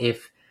sell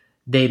if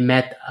they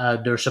met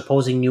their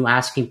supposing new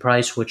asking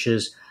price, which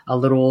is a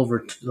little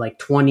over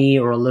 20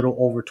 or a little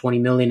over 20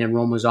 million, and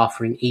Roma's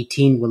offering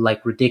 18 with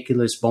like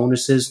ridiculous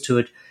bonuses to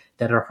it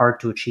that are hard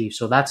to achieve.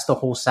 So that's the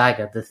whole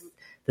saga.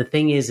 The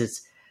thing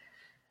is,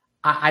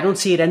 I don't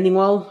see it ending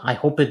well. I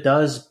hope it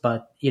does,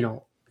 but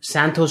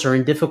Santos are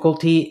in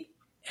difficulty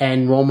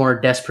and Roma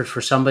are desperate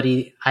for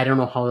somebody. I don't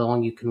know how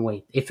long you can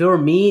wait. If it were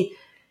me,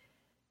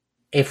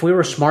 if we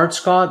were smart,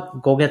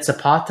 Scott, go get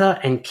Zapata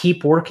and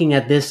keep working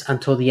at this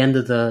until the end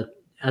of the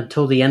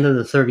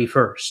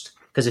 31st.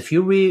 Because if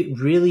you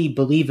really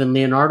believe in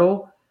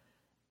Leonardo,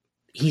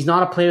 he's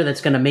not a player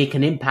that's going to make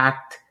an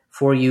impact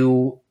for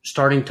you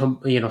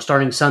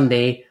starting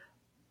Sunday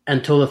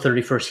until the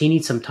 31st. He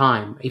needs some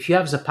time. If you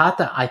have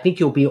Zapata, I think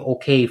you'll be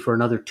okay for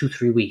another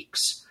 2-3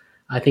 weeks.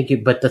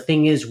 But the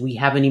thing is, we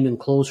haven't even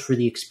closed for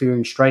the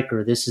experienced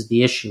striker. This is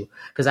the issue.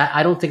 Because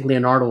I don't think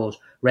Leonardo is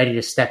ready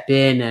to step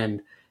in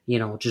and,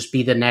 just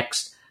be the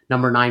next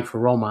number 9 for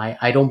Roma.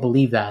 I don't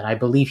believe that. I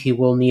believe he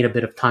will need a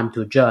bit of time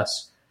to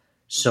adjust.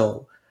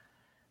 So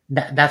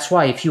that's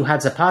why if you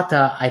had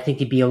Zapata, I think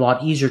it'd be a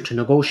lot easier to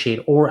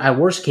negotiate. Or at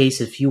worst case,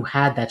 if you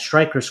had that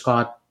striker,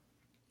 Scott,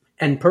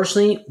 and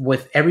personally,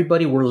 with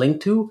everybody we're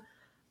linked to,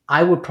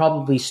 I would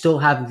probably still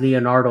have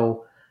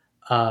Leonardo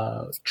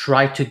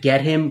try to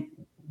get him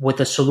with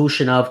a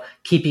solution of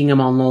keeping him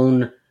on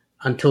loan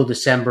until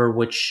December,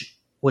 which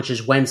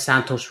is when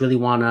Santos really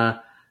want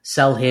to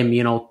sell him,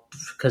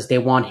 because they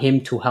want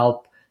him to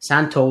help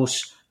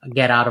Santos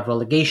get out of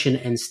relegation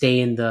and stay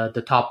in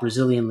the top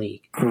Brazilian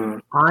league.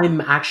 I'm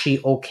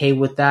actually okay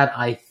with that.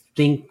 I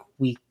think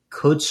we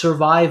could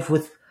survive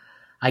with,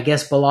 I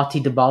guess,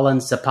 Belotti, Dybala,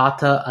 and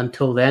Zapata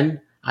until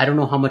then. I don't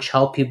know how much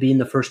help he'll be in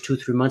the first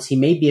 2-3 months. He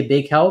may be a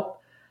big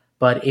help,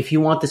 but if you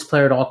want this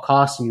player at all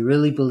costs and you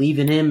really believe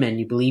in him and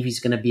you believe he's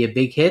going to be a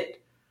big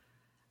hit,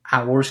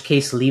 at worst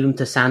case, leave him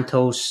to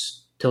Santos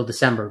till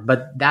December.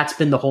 But that's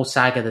been the whole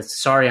saga.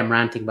 Sorry, I'm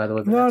ranting, by the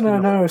way.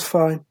 No, it's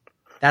fine.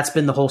 That's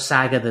been the whole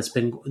saga that's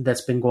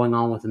been going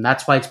on with him.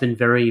 That's why it's been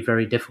very,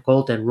 very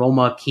difficult. And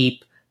Roma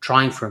keep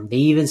trying for him. They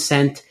even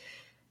sent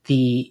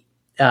the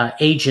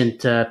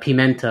agent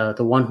Pimenta,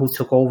 the one who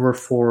took over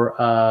for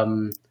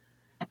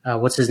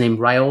what's his name,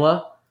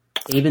 Raiola.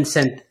 They even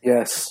sent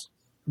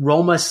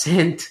Roma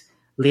sent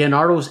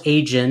Leonardo's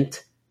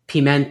agent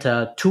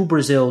Pimenta to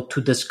Brazil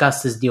to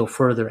discuss this deal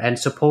further. And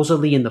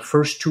supposedly in the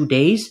first 2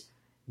 days,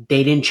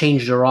 they didn't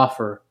change their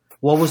offer.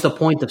 What was the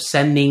point of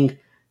sending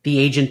the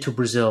agent to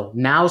Brazil?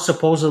 Now,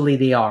 supposedly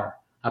they are.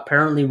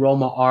 Apparently,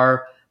 Roma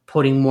are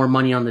putting more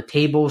money on the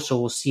table, so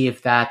we'll see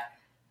if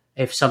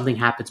something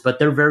happens. But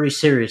they're very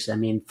serious. I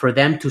mean, for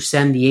them to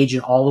send the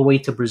agent all the way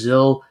to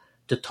Brazil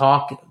to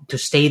talk, to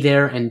stay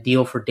there and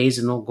deal for days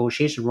of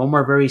negotiation. Roma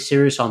are very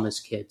serious on this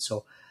kid.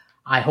 So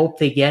I hope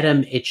they get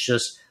him. It's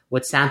just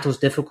with Santos'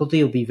 difficulty,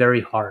 it'll be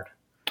very hard.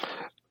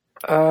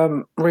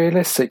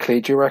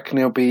 Realistically, do you reckon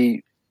he'll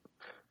be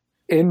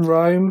in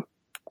Rome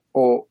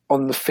or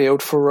on the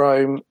field for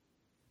Rome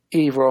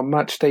either on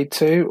match day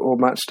 2 or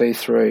match day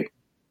 3?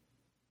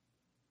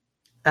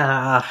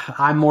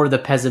 I'm more the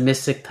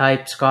pessimistic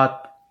type,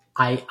 Scott.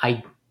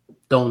 I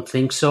don't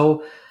think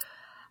so.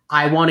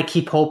 I want to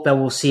keep hope that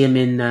we'll see him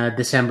in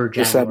December,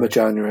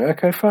 January.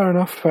 Okay, fair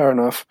enough.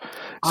 So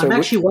I'm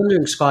actually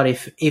wondering, Scott,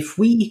 if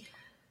we...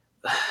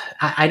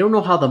 I don't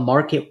know how the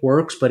market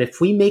works, but if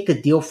we make a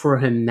deal for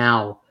him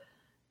now,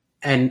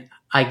 and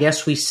I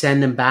guess we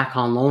send him back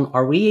on loan,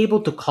 are we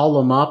able to call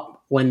him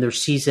up when their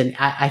season...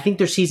 I think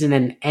their season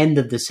ends end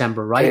of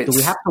December, right? Do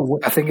we have to...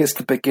 I think it's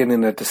the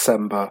beginning of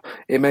December.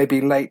 It may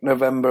be late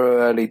November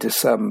or early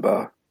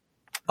December.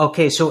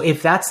 Okay, so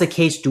if that's the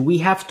case, would we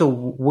have to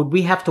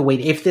wait?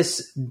 If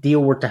this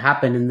deal were to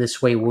happen in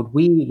this way,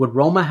 would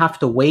Roma have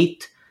to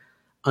wait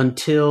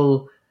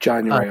until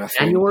January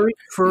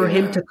for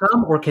him to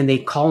come, or can they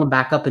call him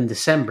back up in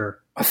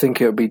December? I think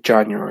it would be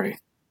January.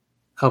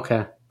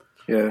 Okay.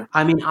 Yeah.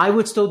 I mean, I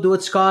would still do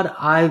it, Scott.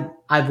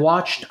 I've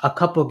watched a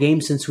couple of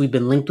games since we've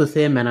been linked with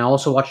him, and I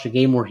also watched a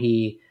game where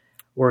he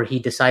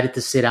decided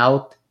to sit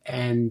out,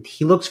 and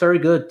he looks very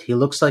good. He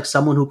looks like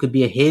someone who could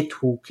be a hit,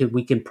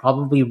 we can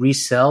probably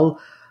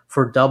resell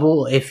for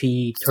double if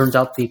he turns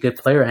out to be a good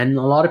player. And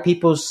a lot of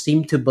people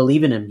seem to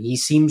believe in him. He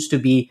seems to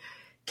be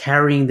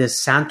carrying this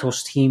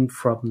Santos team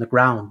from the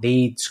ground.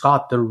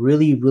 They're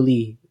really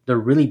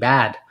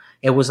bad.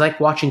 It was like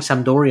watching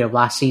Sampdoria of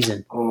last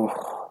season.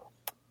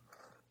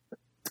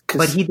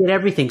 But he did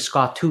everything,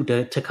 Scott, too,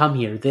 to come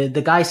here.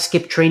 The guy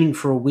skipped training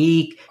for a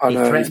week. I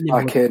know, he's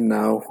back in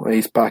now.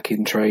 He's back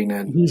in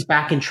training. He's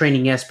back in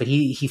training, yes, but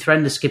he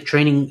threatened to skip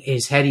training.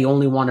 His head, he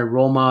only wanted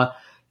Roma.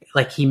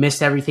 Like, he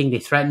missed everything. They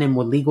threatened him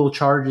with legal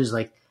charges.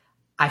 Like,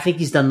 I think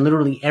he's done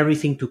literally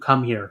everything to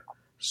come here.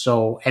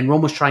 So, and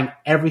Roma's trying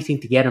everything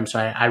to get him. So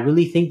I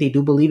really think they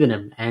do believe in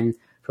him. And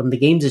from the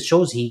games, it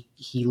shows he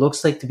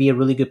looks like to be a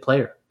really good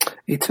player.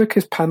 He took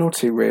his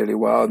penalty really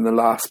well in the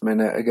last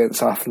minute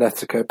against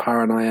Atletico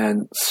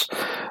Paranaense.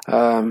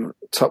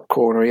 Top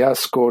corner. He has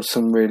scored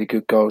some really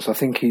good goals. I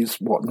think he's,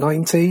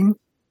 19?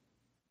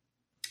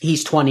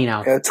 He's 20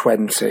 now.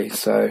 20.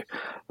 So,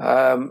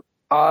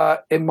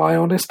 in my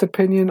honest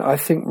opinion, I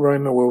think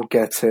Roma will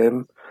get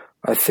him.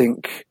 I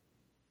think,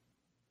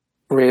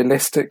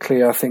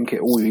 realistically, I think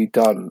it will be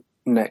done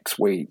next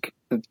week.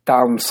 The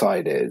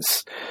downside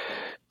is...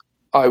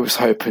 I was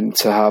hoping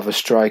to have a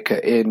striker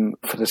in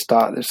for the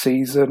start of the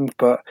season,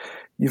 but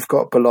you've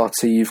got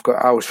Belotti, you've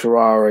got Al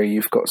Shaarawy,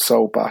 you've got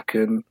Solback,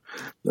 and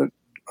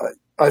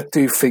I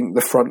do think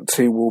the front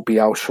two will be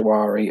Al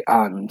Shaarawy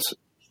and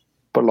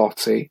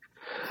Belotti,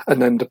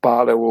 and then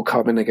Dybala will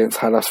come in against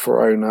Hellas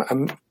Verona,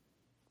 and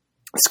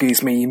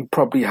you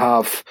probably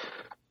have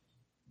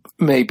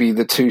maybe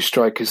the two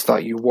strikers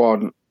that you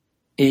want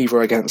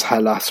either against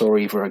Hellas or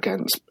either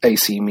against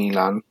AC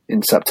Milan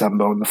in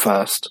September on the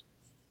 1st.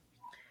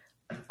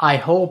 I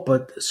hope,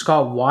 but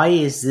Scott, why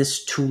is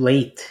this too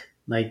late?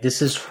 Like,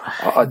 this is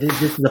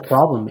the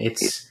problem.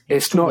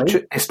 It's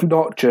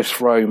not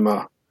just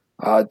Roma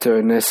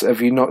doing this.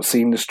 Have you not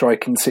seen the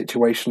striking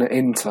situation at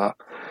Inter?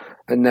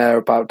 And they're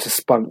about to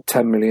spunk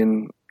 10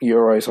 million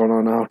euros on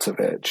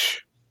Arnautovic,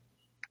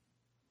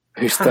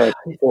 who's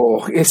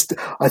 34.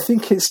 I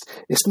think it's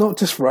not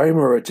just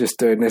Roma are just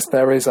doing this.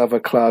 There is other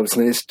clubs,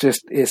 and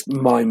it's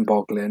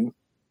mind-boggling.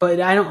 But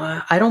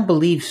I don't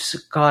believe,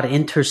 Scott,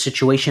 Inter's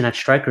situation at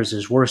strikers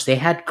is worse. They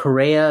had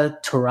Correa,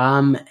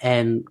 Thuram,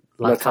 and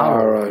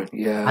Lautaro.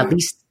 Yeah. At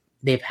least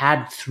they've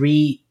had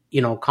 3,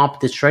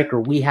 competent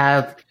striker. We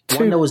have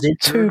one that was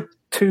injured.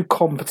 Two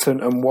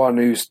competent and one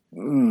who's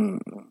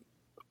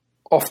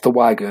off the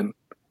wagon.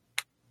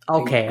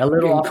 Okay, a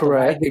little off the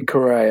wagon. In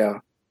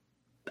Correa.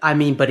 I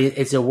mean, but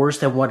is it worse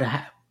than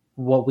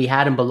what we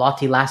had in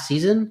Belotti last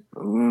season?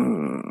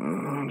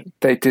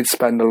 They did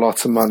spend a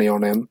lot of money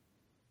on him.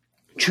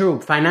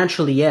 True,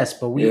 financially, yes,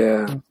 but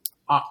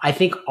I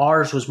think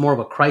ours was more of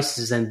a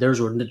crisis than theirs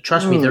were.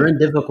 Trust me, they're in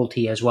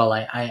difficulty as well.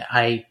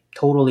 I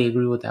totally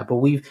agree with that. But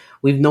we've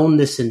known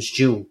this since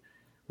June.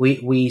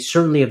 We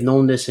certainly have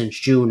known this since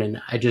June, and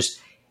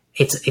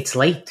it's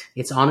late.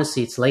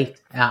 It's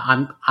late.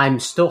 I'm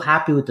still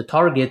happy with the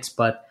targets,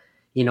 but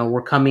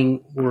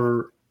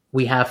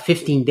we have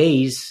 15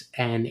 days,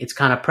 and it's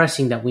kind of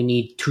pressing that we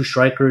need 2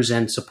 strikers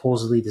and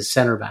supposedly the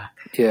center back.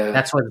 Yeah,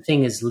 that's why the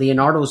thing is,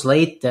 Leonardo's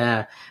late.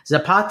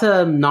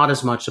 Zapata, not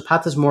as much.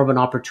 Zapata's more of an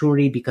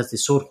opportunity because they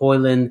sold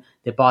Højlund,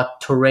 they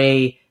bought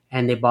Touré,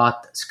 and they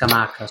bought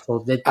Scamacca. So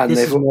this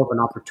is more of an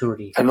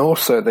opportunity. And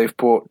also, they've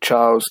bought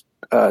Charles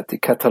Di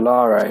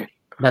Kettelare.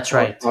 That's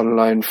right. On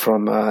loan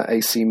from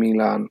AC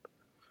Milan.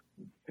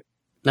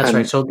 That's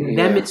right. So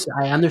them,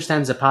 I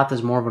understand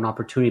Zapata's more of an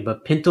opportunity,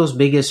 but Pinto's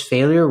biggest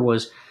failure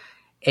was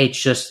it's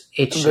just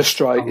the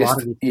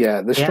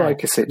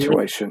striker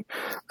situation,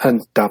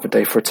 and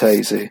Davide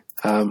Fratesi.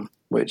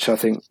 which I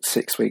think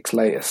 6 weeks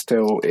later it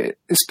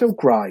still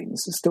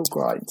grinds. It still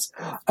grinds.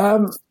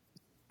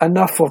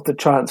 Enough of the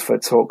transfer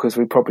talk, because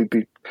we'll probably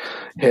be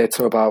here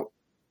till about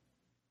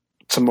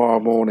tomorrow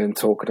morning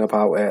talking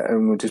about it,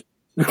 and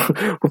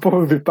we'll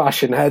probably be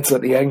bashing heads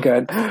at the end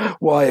going,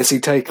 why is he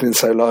taking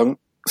so long?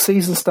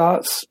 Season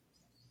starts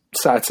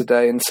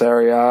Saturday in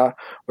Serie A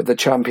with the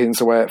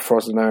champions away at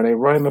Frosinone.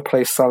 Roma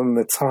play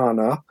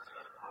Salernitana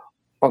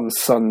on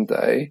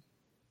Sunday.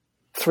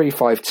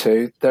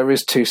 3-5-2. There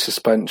is 2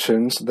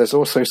 suspensions. There's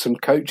also some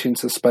coaching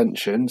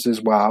suspensions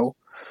as well.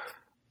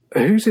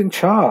 Who's in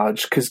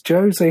charge? Because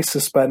Jose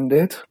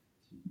suspended.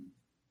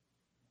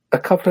 A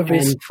couple of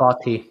his...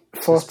 Fati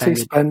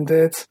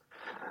suspended.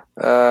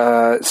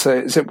 So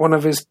is it one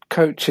of his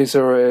coaches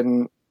are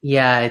in...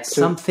 Yeah, it's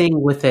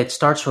something with it.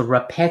 Starts with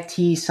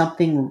Rapetti,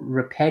 something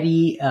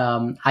Rapetti.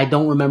 I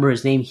don't remember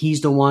his name.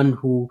 He's the one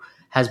who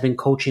has been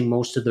coaching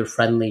most of their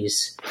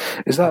friendlies.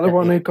 Is that the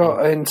one who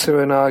got into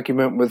an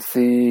argument with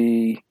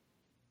the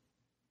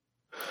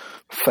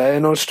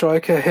Feyenoord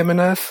striker,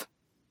 Jimenez?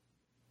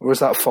 Or was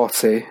that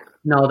Fati?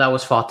 No, that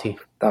was Fati.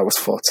 That was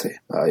Fati.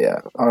 Oh,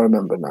 yeah. I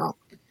remember now.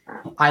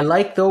 I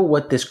like, though,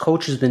 what this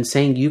coach has been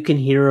saying. You can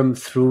hear him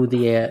through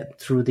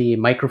the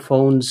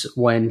microphones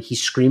when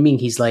he's screaming.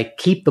 He's like,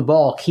 keep the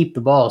ball, keep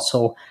the ball.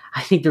 So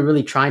I think they're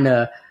really trying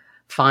to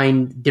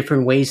find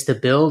different ways to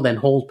build and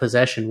hold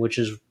possession, which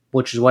is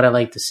what I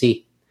like to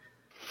see.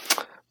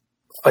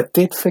 I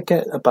did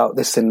forget about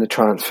this in the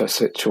transfer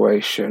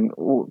situation.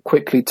 We'll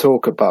quickly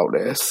talk about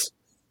this.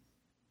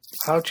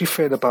 How do you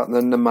feel about the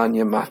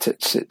Nemanja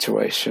Matic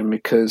situation?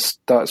 Because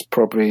that's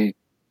probably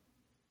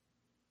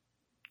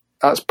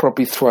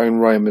thrown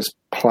Roma's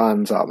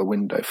plans out the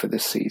window for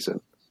this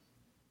season.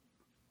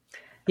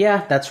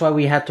 Yeah, that's why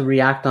we had to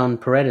react on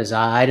Paredes.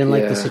 I didn't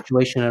like the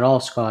situation at all,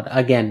 Scott.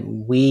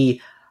 Again,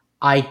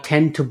 I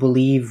tend to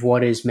believe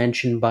what is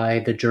mentioned by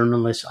the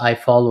journalists I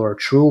follow are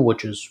true,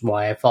 which is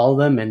why I follow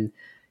them. And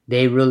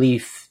they really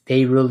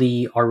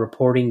are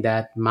reporting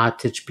that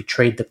Matic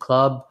betrayed the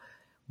club,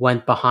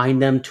 went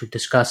behind them to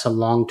discuss a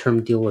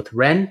long-term deal with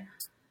Rennes.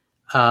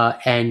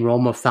 And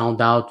Roma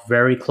found out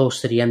very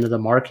close to the end of the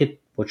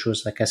market, which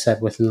was, like I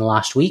said, within the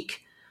last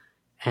week.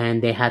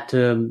 And they had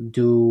to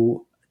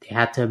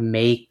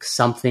make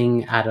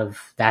something out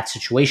of that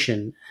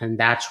situation. And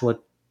that's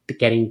what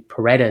getting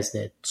Paredes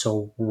did.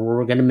 So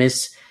we're going to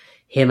miss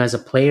him as a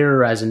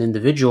player, as an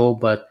individual,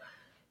 but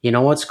you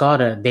know what, Scott?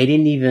 They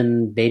didn't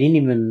even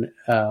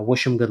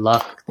wish him good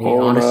luck. They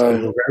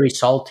honestly were very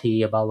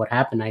salty about what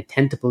happened. I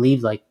tend to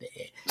believe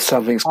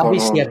something's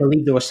obviously gone on. I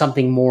believe there was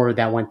something more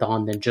that went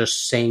on than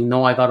just saying,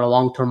 no, I got a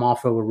long-term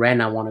offer with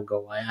Rennes, I want to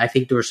go. I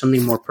think there was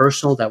something more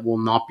personal that will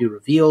not be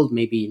revealed,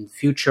 maybe in the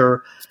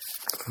future.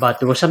 But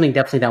there was something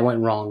definitely that went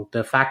wrong.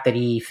 The fact that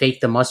he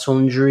faked a muscle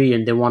injury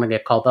and didn't want to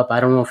get called up. I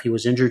don't know if he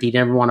was injured. He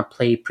didn't want to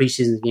play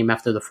preseason game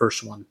after the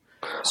first one.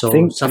 So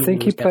I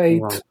think he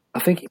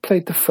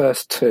played the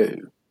first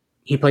 2.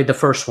 He played the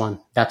first one.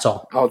 That's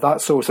all. Oh,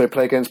 that's also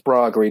play against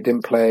Braga. He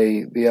didn't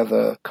play the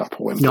other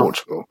couple in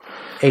Portugal.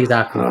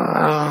 Exactly.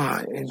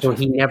 So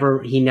he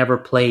never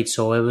played.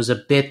 So it was a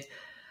bit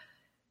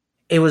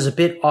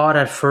odd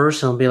at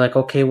first. And I'll be like,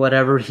 okay,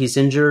 whatever. He's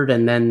injured,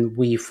 and then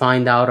we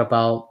find out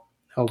about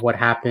what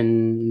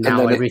happened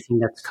now, everything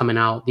that's coming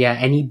out. Yeah,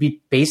 and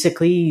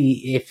basically,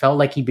 it felt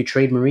like he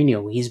betrayed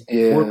Mourinho. He's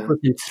worked with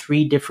in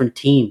 3 different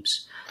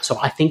teams. So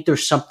I think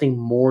there's something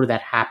more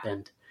that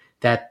happened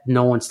that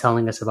no one's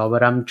telling us about.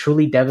 But I'm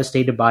truly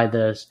devastated by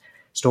the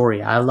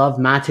story. I love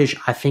Matic.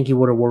 I think he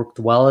would have worked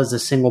well as a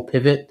single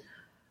pivot,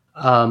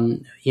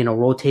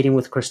 rotating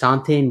with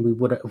Cristante, and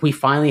we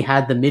finally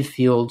had the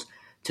midfield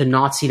to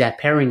not see that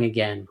pairing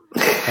again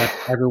that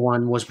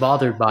everyone was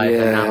bothered by.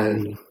 Yeah, but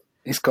now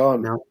he's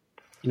gone.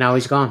 Now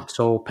he's gone.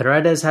 So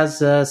Paredes has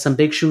some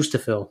big shoes to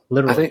fill,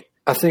 literally.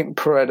 I think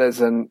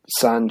Paredes and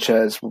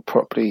Sanchez will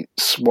probably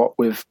swap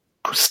with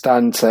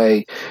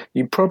Cristante.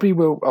 You probably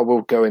will. I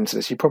will go into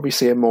this. You probably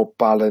see a more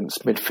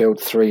balanced midfield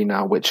 3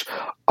 now, which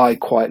I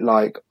quite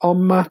like. On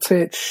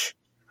Matic,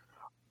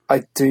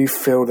 I do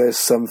feel there's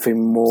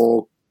something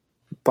more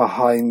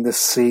behind the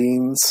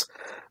scenes,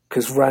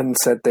 because Rennes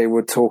said they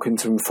were talking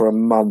to him for a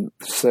month.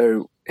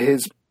 So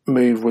his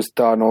move was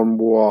done on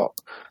what?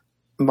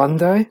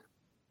 Monday?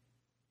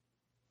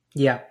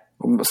 Yeah.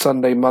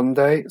 Sunday,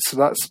 Monday. So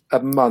that's a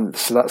month.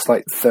 So that's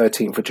like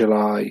 13th of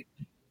July.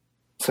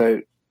 So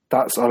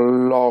that's a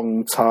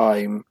long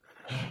time.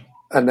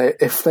 And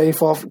if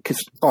they've offered,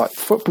 because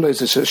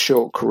footballers is a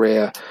short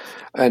career,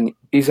 and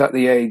he's at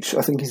the age,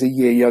 I think he's a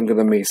year younger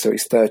than me, so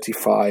he's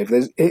 35.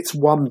 It's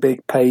one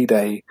big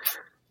payday.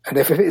 And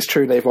if it's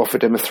true they've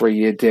offered him a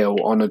 3-year deal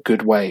on a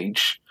good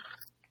wage,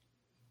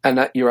 and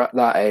that you're at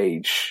that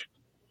age,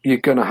 you're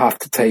going to have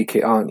to take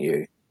it, aren't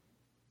you?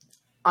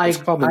 I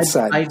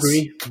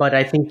agree, but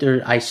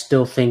I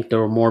still think there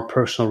were more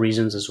personal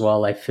reasons as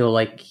well. I feel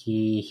like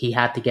he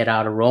had to get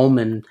out of Rome,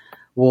 and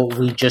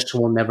we just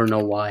will never know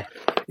why.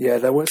 Yeah,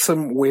 there were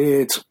some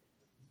weird,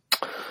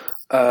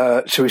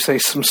 shall we say,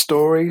 some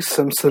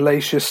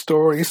salacious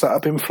stories that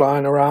have been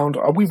flying around.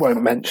 We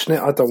won't mention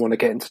it. I don't want to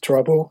get into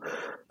trouble.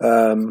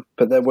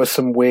 But there were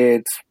some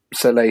weird,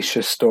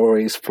 salacious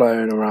stories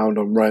flowing around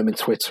on Roman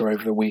Twitter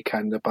over the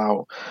weekend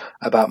about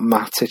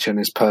Matic and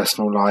his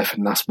personal life,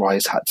 and that's why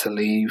he's had to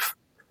leave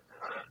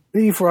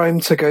Rome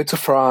to go to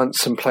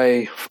France and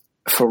play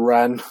for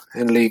Rennes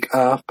in Ligue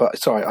 1. But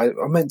sorry, I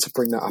meant to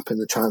bring that up in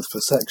the transfer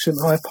section.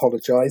 I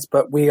apologise.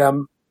 But we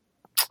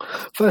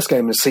first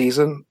game of the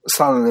season,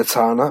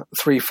 Salernitana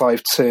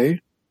 3-5-2.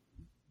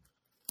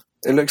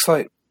 It looks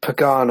like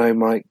Pagano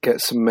might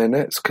get some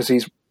minutes because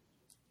he's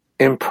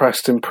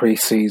impressed in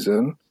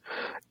pre-season.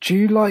 Do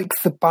you like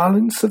the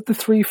balance of the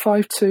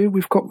 3-5-2?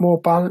 We've got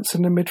more balance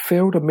in the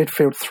midfield, a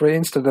midfield three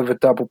instead of a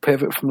double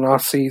pivot from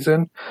last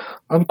season.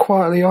 I'm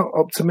quietly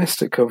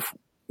optimistic of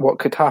what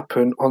could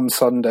happen on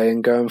Sunday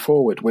and going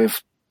forward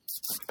with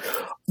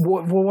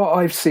what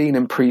I've seen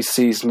in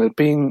pre-season has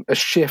been a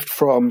shift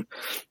from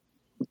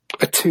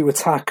two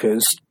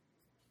attackers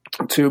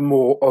to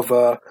more of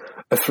a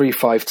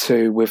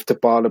 3-5-2 with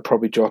Dybala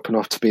probably dropping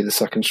off to be the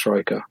second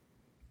striker.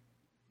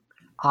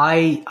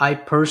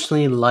 I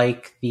personally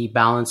like the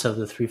balance of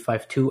the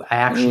 3-5-2. I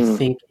actually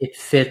think it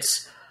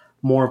fits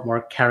more of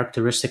our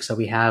characteristics that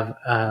we have,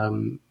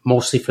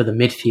 mostly for the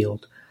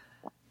midfield.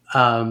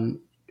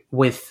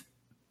 With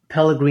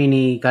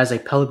Pellegrini, guys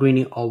like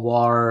Pellegrini,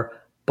 Aouar,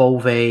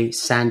 Bove,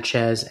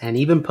 Sanchez, and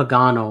even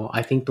Pagano,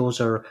 I think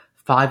those are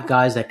 5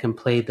 guys that can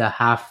play the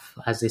half,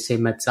 as they say,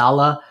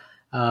 mezzala,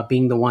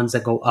 being the ones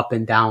that go up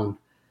and down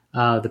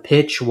the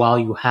pitch, while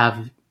you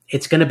have...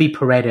 It's going to be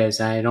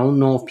Paredes. I don't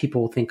know if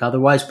people will think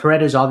otherwise.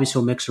 Paredes obviously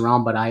will mix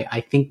around, but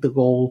I think the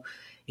goal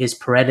is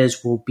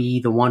Paredes will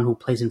be the one who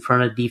plays in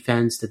front of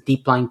defense, the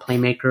deep line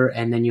playmaker,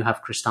 and then you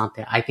have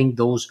Cristante. I think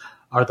those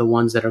are the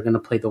ones that are going to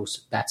play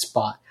that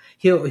spot.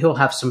 He'll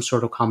have some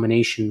sort of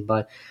combination,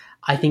 but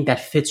I think that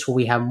fits what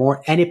we have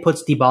more, and it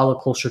puts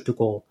Dybala closer to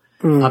goal.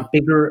 A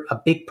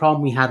big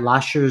problem we had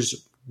last year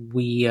is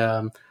we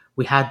had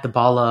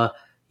Dybala,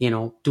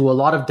 do a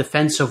lot of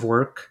defensive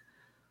work,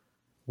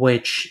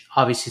 which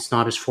obviously it's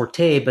not his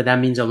forte, but that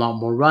means a lot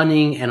more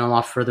running and a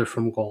lot further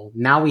from goal.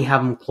 Now we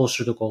have him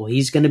closer to goal.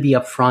 He's going to be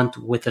up front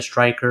with a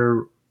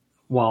striker.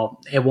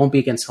 Well, it won't be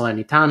against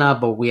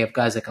Salernitana, but we have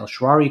guys like El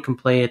Shaarawy who can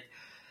play it.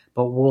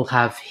 But we'll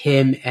have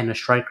him and a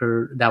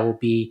striker that will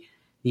be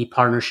the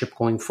partnership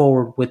going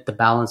forward with the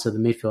balance of the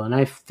midfield. And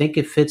I think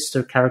it fits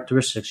their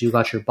characteristics. You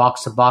got your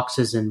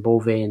box-to-boxes in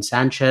Bove and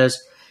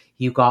Sanchez.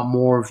 You got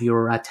more of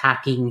your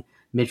attacking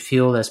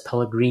midfield as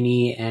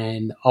Pellegrini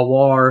and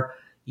Aouar.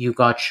 You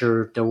got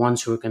the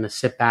ones who are going to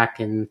sit back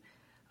in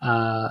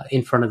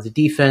front of the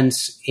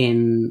defense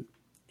in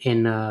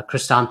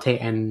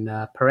Cristante and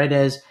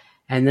Paredes.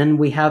 And then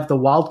we have the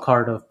wild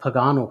card of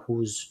Pagano,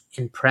 who's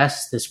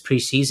impressed this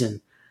preseason.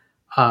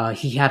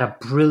 He had a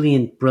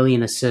brilliant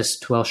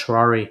assist to El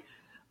Shaarawy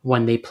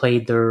when they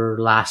played their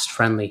last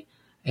friendly.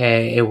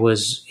 It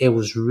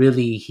was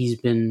really, he's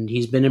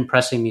been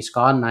impressing me,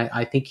 Scott, and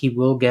I think he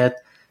will get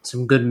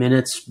some good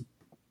minutes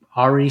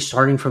already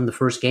starting from the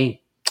first game.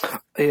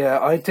 Yeah,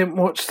 I didn't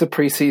watch the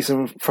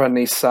preseason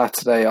friendly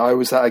Saturday. I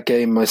was at a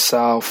game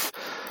myself,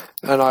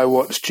 and I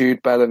watched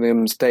Jude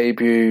Bellingham's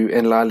debut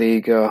in La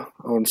Liga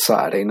on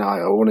Saturday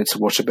night. I wanted to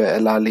watch a bit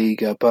of La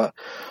Liga, but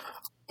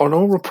on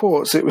all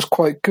reports, it was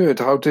quite good.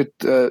 How did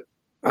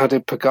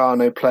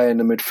Pagano play in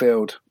the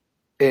midfield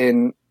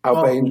in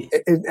Albania?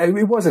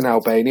 It was in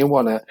Albania,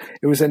 wasn't it?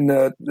 It was in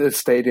the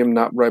stadium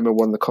that Roma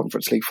won the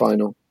Conference League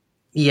final.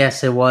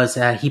 Yes, it was.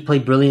 He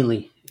played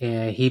brilliantly.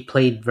 He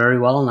played very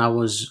well, and I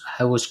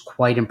was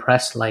quite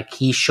impressed. Like,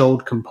 he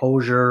showed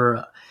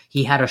composure.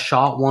 He had a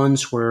shot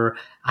once where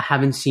I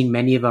haven't seen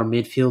many of our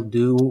midfield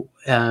do,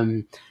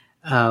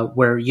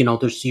 where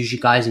there's usually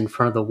guys in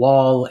front of the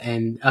wall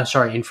and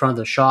in front of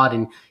the shot,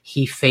 and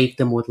he faked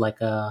them with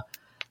like a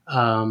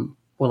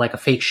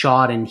fake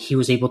shot, and he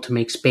was able to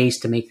make space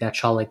to make that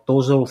shot. Like,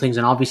 those little things,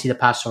 and obviously the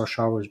pass to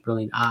Aouar was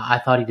brilliant. I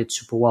thought he did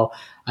super well.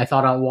 I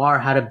thought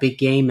Aouar had a big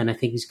game, and I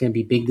think he's going to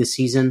be big this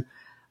season.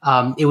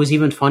 It was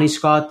even funny,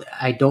 Scott.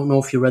 I don't know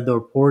if you read the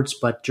reports,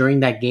 but during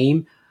that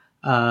game,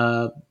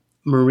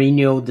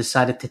 Mourinho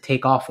decided to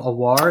take off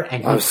Aouar,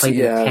 and he played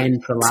with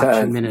 10 for the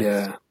last 2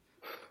 minutes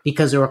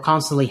because they were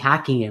constantly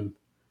hacking him.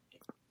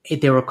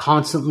 They were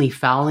constantly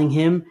fouling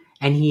him,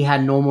 and he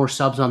had no more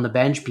subs on the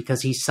bench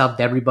because he subbed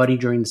everybody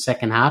during the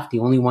second half. The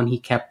only one he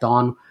kept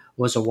on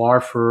was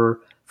Aouar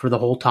for the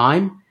whole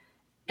time,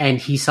 and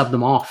he subbed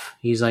him off.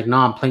 He's like, "No,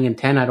 I'm playing in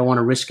 10. I don't want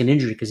to risk an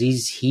injury because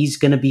he's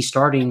going to be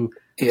starting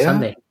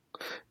Sunday."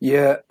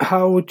 Yeah.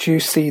 How would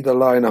you see the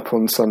lineup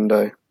on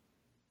Sunday?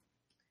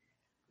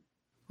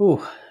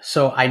 Ooh,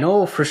 so I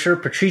know for sure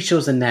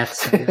Patricio's in that.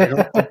 I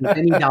don't think there's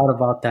any doubt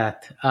about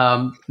that.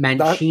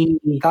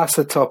 Mancini. That's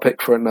a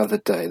topic for another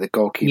day, the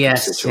goalkeeping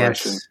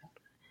situation. Yes.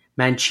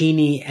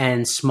 Mancini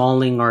and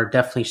Smalling are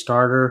definitely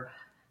starter.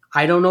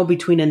 I don't know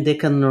between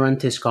Ndicka and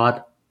Llorente,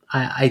 Scott.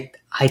 I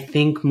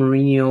think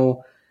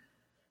Mourinho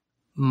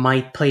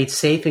might play it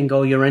safe and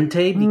go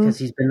Llorente because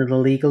he's been in the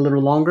league a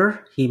little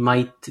longer. He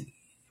might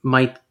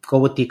go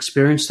with the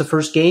experience the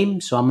first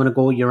game, so I'm going to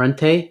go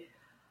Llorente.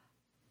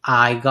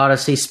 I gotta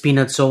say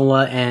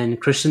Spinazzola and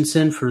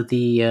Christensen for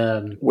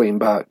the Wing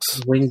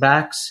backs. wing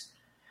backs.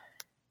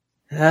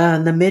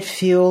 In the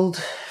midfield,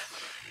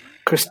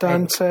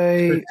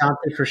 Cristante,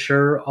 Cristante for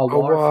sure, Awar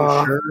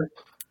Aouar, for sure,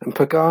 and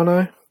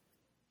Pagano.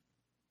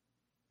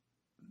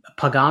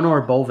 Pagano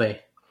or Bove.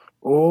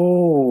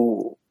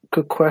 Oh,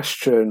 good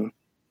question.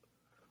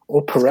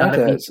 Or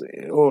Paredes.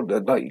 Or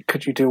like,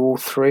 could you do all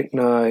three?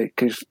 No,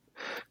 because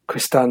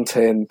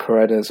Cristante and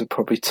Paredes are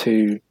probably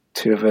two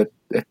of a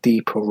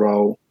deeper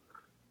role.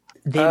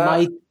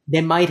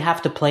 They might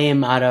have to play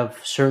him out of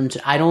certain.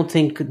 I don't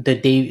think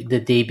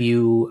the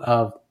debut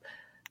of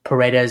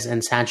Paredes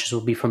and Sanchez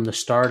will be from the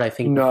start. I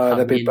think no,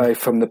 they'll be both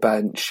from the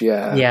bench.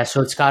 Yeah, yeah.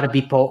 So it's got to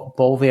be Bove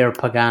or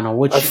Pagano,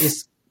 which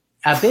is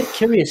a bit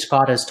curious,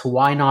 Scott, as to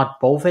why not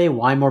Bove.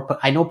 Why more?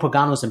 I know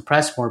Pagano's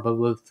impressed more, but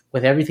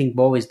with everything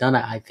Bove's done,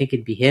 I think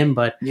it'd be him.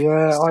 But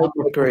yeah, I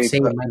agree. Say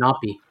it might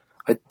not be.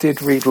 I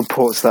did read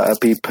reports that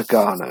it'd be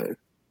Pagano.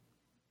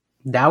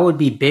 That would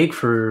be big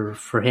for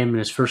him in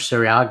his first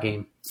Serie A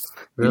game.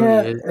 Really,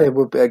 yeah, it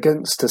would be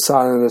against a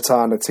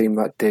Salernitana team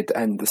that did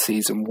end the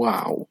season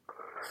well.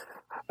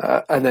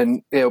 And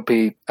then it'll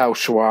be El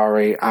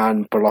Shaarawy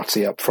and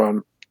Belotti up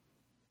front.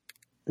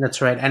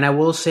 That's right. And I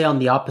will say on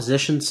the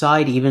opposition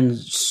side, even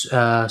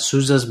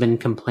Sousa's been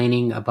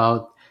complaining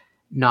about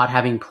not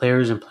having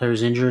players and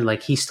players injured.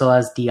 Like he still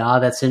has Dia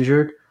that's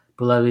injured,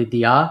 Boulaye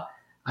Dia.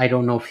 I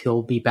don't know if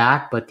he'll be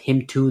back, but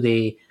him too,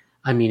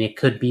 it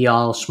could be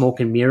all smoke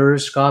and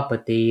mirrors, Scott,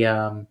 but they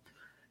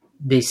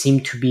seem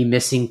to be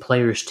missing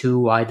players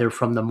too, either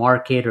from the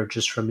market or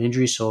just from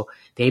injury. So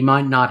they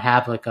might not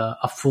have like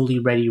a fully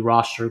ready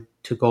roster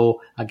to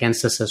go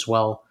against us as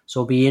well.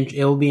 So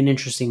it'll be an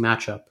interesting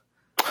matchup.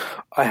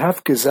 I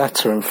have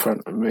Gazzetta in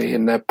front of me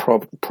in their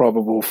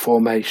probable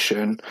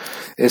formation.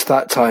 It's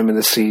that time of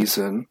the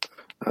season.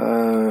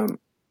 We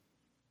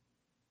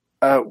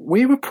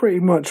were pretty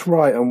much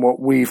right on what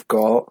we've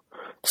got.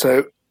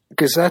 So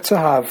Gazzetta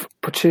have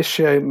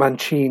Patricio,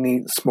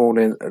 Mancini,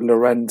 Smalling,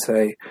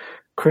 Llorente,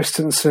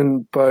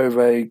 Christensen,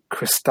 Bove,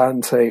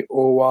 Cristante,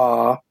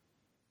 Aouar,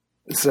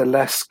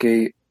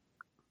 Zaleski,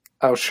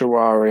 El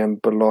Shaarawy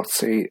and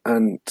Belotti,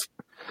 and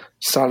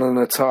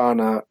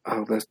Salernitana.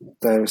 Oh,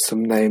 there are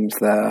some names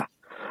there.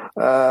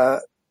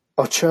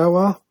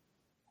 Ochoa,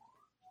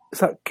 is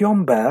that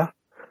Giombert?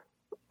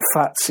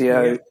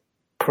 Fazio,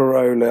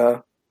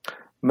 Parola,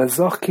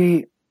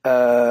 Mazzocchi,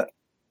 Al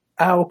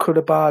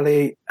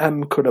Koulibaly,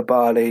 M.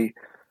 Koulibaly,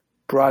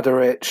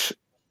 Bradaric,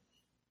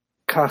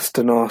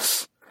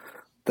 Castanos,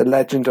 the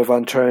legend of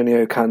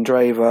Antonio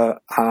Candreva,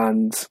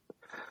 and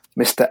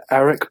Mr.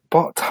 Eric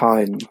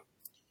Botheim.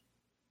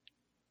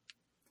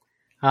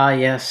 Ah,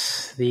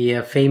 yes, the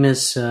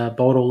famous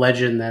Bodo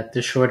legend that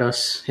destroyed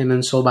us, him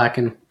and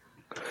Solbakken.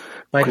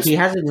 But he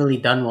hasn't really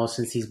done well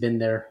since he's been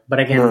there.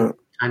 But again,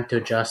 time to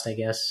adjust, I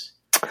guess.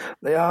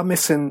 They are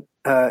missing,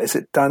 is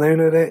it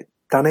Danilic,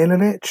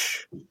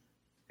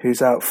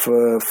 who's out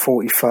for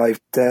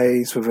 45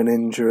 days with an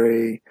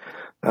injury.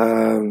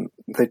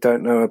 They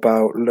don't know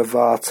about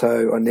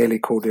Lovato. I nearly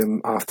called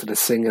him after the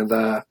singer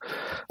there.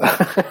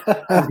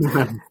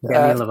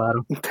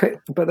 Lovato.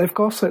 But they've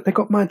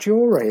got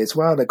Maggiore as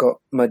well. They've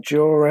got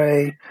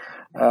Maggiore,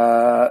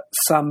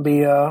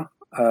 Sambia,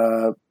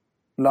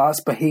 Lars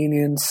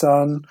Bohemian's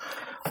son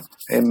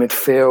in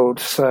midfield.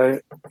 So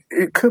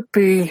it could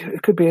be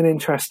an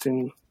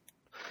interesting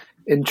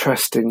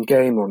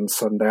game on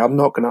Sunday. I'm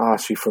not going to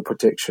ask you for a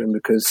prediction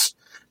because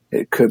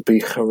it could be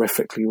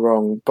horrifically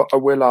wrong. But I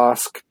will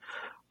ask,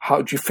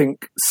 how do you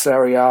think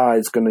Serie A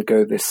is going to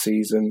go this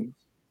season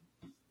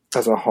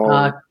as a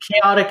whole?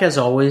 Chaotic as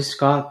always,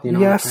 Scott.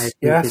 Yes.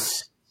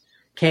 It's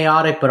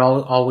chaotic, but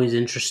always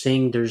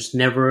interesting. There's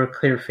never a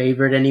clear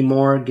favorite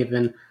anymore,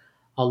 given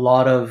a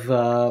lot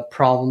of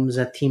problems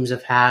that teams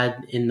have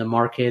had in the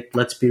market.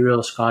 Let's be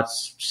real, Scott.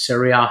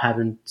 Serie A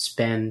haven't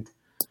spent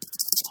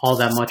all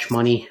that much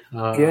money.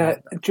 Do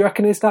you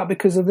reckon it's that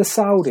because of the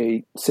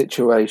Saudi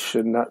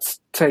situation that's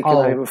taken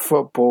over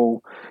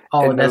football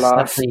in the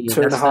last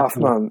 2.5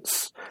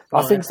 months?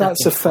 I think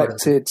that's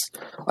affected.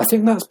 I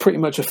think that's pretty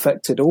much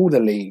affected all the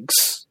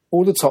leagues,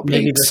 all the top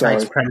maybe leagues.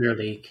 Besides Premier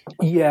League.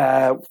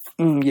 Yeah,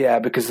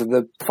 because of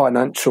the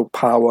financial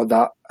power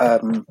that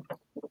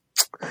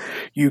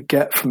you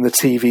get from the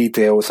TV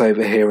deals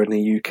over here in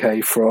the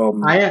UK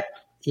from.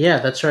 Yeah,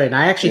 that's right. And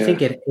I actually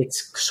think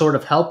it's sort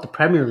of helped the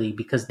Premier League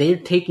because they're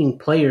taking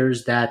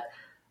players that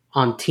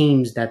on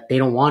teams that they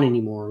don't want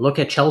anymore. Look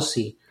at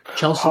Chelsea.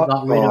 Chelsea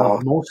got rid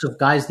of most of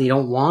guys they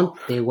don't want.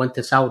 They went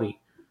to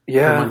Saudi.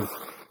 Yeah.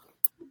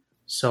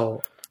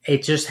 So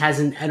it just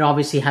hasn't, and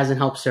obviously hasn't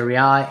helped Serie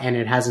A, and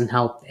it hasn't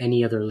helped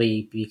any other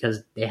league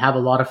because they have a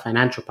lot of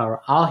financial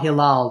power. Al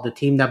Hilal, the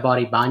team that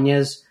bought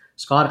Ibanez,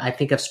 Scott, I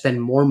think have spent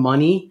more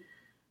money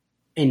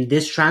in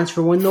this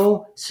transfer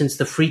window since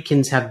the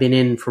Freakins have been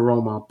in for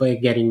Roma,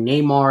 but getting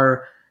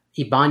Neymar,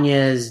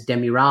 Ibanez,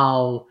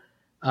 Demiral,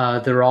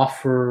 they're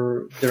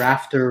after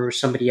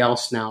somebody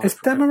else now. Is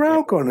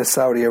Demiral gone to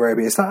Saudi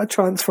Arabia? Is that a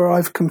transfer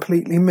I've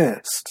completely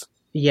missed?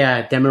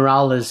 Yeah,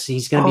 Demiral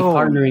he's going to be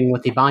partnering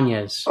with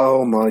Ibanez.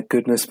 Oh my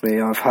goodness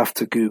me! I have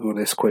to Google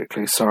this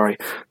quickly. Sorry,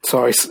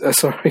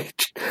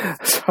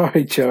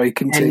 Joey.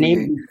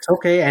 Continue. It's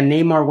okay, and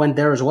Neymar went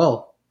there as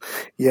well.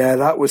 Yeah,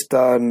 that was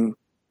done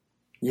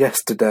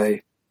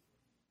yesterday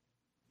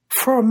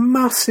for a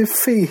massive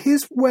fee.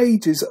 His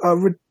wages are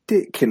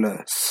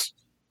ridiculous.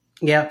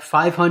 Yeah,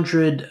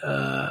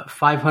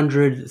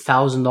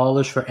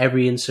 $500,000 for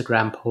every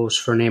Instagram post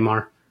for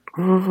Neymar.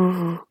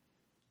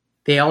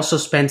 They also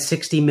spent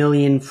 $60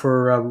 million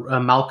for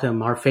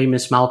Malcolm, our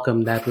famous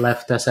Malcolm that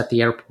left us at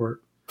the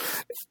airport.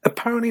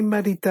 Apparently,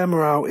 Mehdi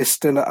Demiral is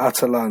still at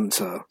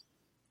Atalanta.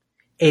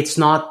 It's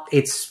not.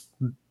 It's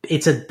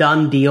a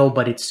done deal,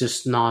 but it's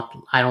just not.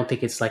 I don't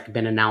think it's like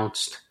been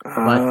announced.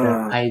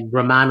 But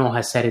Romano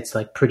has said it's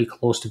like pretty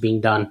close to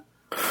being done.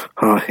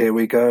 Oh, here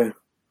we go.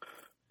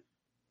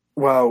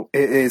 Well,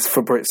 it is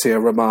Fabrizio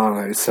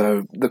Romano,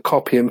 so the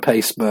copy and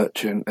paste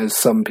merchant, as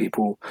some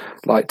people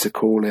like to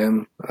call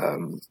him.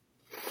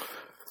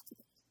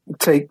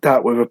 Take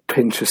that with a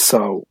pinch of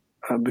salt,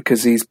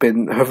 because he's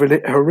been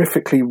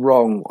horrifically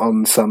wrong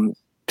on some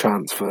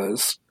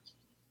transfers.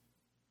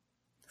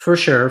 For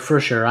sure.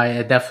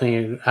 I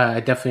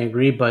definitely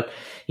agree, but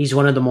he's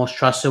one of the most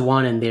trusted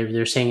one, and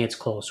they're saying it's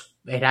close.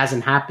 It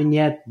hasn't happened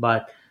yet,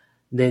 but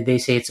they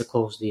say it's a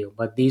close deal.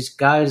 But these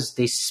guys,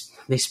 they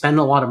spend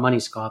a lot of money,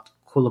 Scott.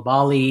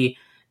 Koulibaly,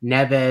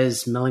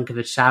 Neves,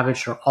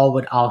 Milinkovic-Savic are all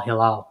with Al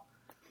Hilal.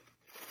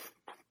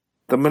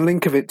 The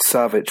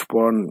Milinkovic-Savic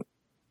one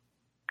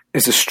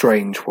is a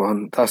strange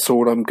one. That's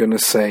all I'm going to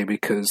say,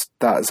 because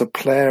that is a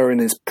player in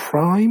his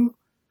prime,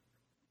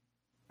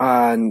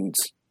 and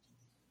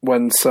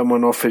when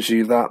someone offers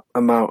you that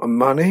amount of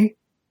money,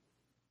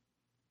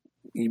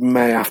 you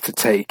may have to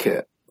take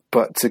it.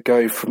 But to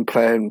go from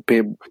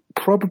being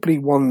probably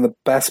one of the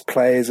best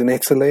players in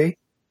Italy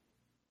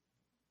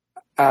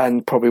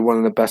and probably one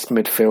of the best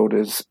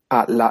midfielders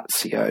at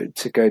Lazio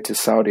to go to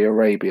Saudi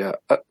Arabia,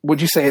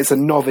 would you say it's a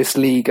novice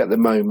league at the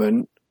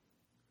moment?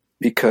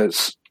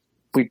 Because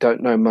we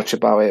don't know much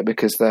about it,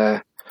 because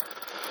they're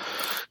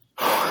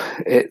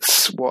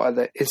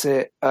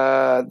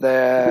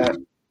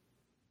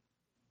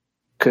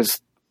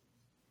because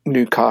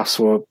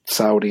Newcastle are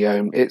Saudi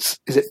owned. Is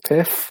it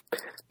PIF?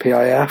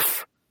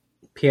 PIF?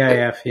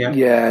 PIF, yeah.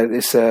 Yeah,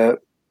 it's not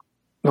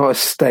a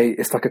state,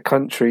 it's like a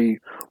country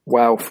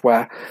wealth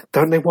where,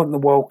 don't they want the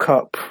World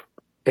Cup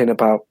at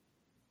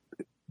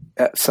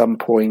some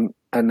point,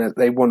 and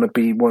they want to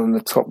be one of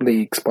the top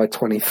leagues by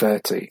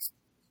 2030?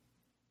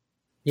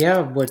 Yeah,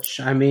 which,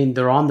 I mean,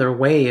 they're on their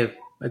way,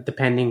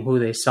 depending who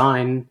they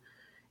sign.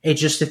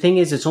 It's just, the thing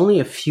is, it's only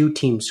a few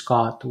teams,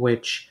 Scott,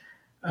 which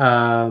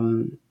have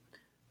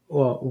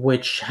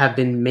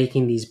been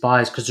making these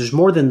buys, because there's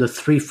more than the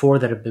 3-4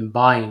 that have been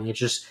buying. It's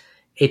just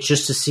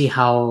to see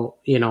how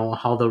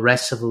the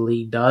rest of the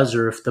league does,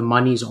 or if the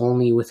money's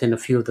only within a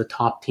few of the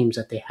top teams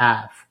that they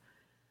have.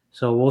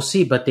 So we'll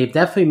see. But they've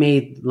definitely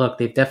made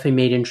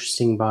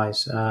interesting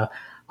buys.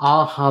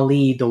 Al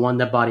Ahly, the one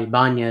that bought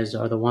Ibanez,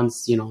 are the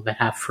ones that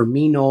have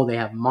Firmino. They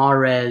have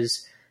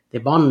Mahrez. They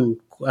bought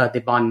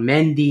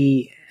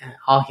Mendy.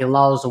 Al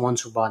Hilal is the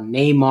ones who bought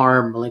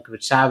Neymar,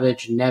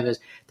 Milinkovic-Savic, Neves.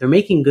 They're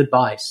making good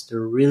buys. They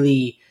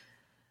really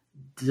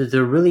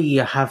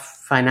have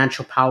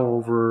financial power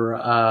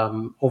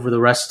over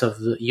the rest of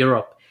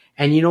Europe.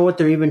 And you know what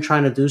they're even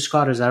trying to do,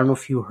 Scott, is, I don't know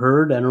if you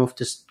heard, I don't know if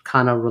this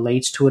kind of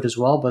relates to it as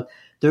well, but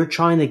they're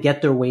trying to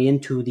get their way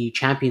into the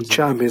Champions League.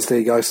 Champions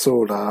League, I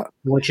saw that.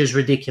 Which is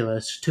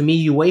ridiculous. To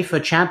me,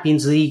 UEFA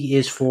Champions League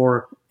is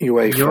for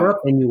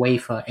Europe and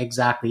UEFA,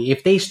 exactly.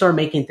 If they start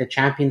making the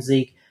Champions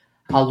League,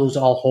 I'll lose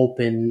all hope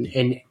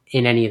in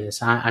any of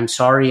this. I'm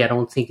sorry, I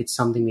don't think it's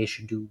something they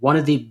should do. One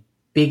of the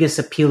biggest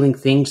appealing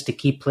things to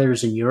keep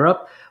players in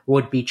Europe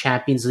would be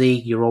Champions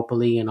League, Europa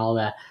League, and all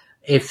that.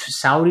 If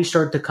Saudi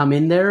start to come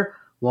in there,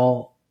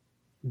 well,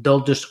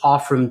 they'll just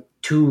offer them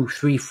 2,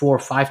 3, 4,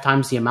 5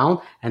 times the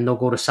amount, and they'll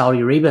go to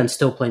Saudi Arabia and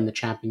still play in the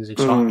Champions League.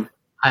 So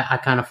I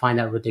kind of find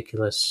that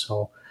ridiculous.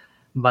 So,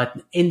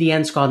 but in the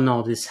end, Scott,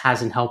 no, this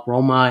hasn't helped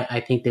Roma.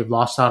 I think they've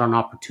lost out on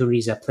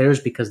opportunities at players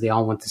because they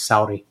all went to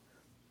Saudi.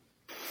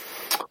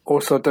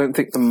 Also, I don't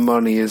think the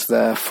money is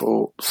there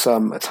for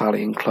some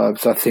Italian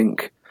clubs. I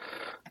think,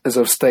 as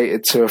I've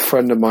stated to a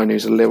friend of mine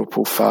who's a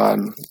Liverpool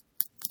fan,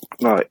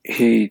 like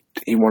he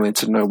wanted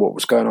to know what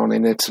was going on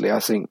in Italy. I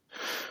think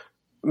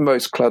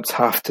most clubs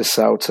have to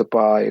sell to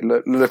buy.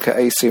 Look at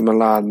AC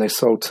Milan. They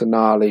sold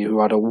Tonali,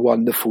 who had a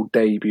wonderful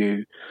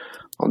debut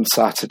on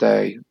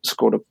Saturday,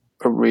 scored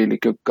a really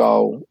good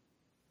goal.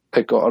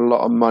 They got a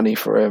lot of money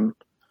for him.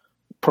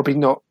 Probably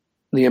not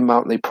the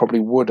amount they probably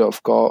would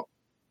have got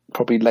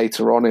probably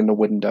later on in the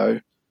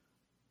window.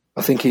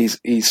 I think he's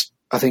going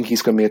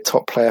to be a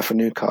top player for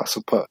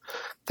Newcastle, but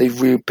they've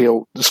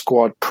rebuilt the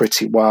squad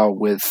pretty well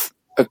with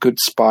a good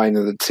spine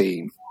of the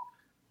team.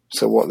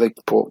 So what they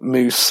bought,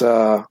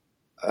 Musa,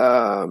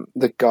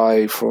 the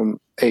guy from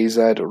AZ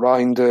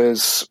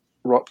Reinders,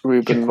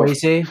 Ruben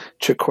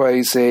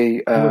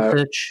Chukwueze,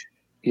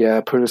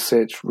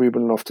 Pulisic,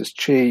 Ruben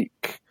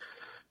Loftus-Cheek.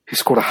 who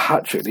scored a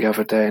hat-trick the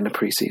other day in a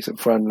pre-season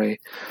friendly.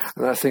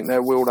 And I think they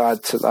will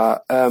add to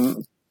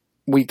that.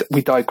 We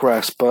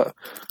digress, but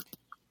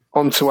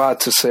on to add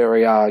to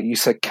Serie A, you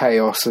said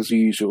chaos as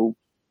usual.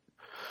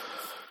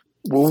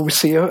 Will we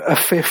see a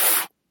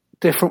fifth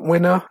different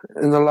winner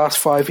in the last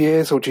 5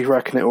 years, or do you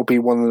reckon it will be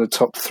one of the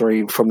top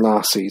three from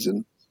last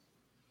season?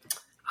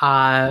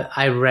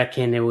 I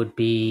reckon it would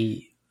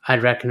be.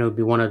 I'd reckon it would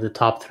be one of the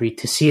top three.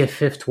 To see a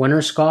fifth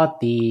winner, Scott,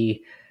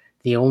 the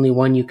only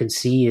one you can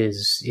see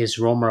is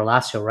Roma or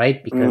Lazio,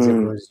 right? Because it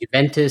was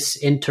Juventus,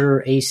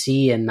 Inter,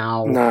 AC, and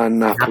now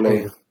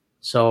Napoli.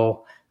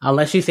 So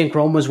unless you think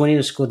Roma's winning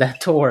the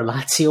Scudetto or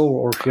Lazio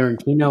or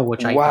Fiorentina,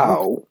 which I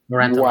don't,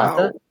 or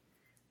Atalanta.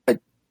 I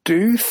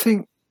do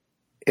think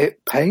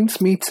it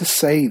pains me to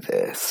say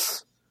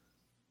this,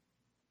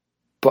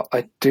 but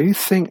I do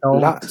think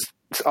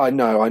I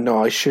know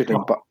I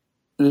shouldn't, but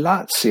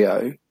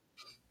Lazio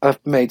have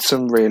made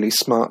some really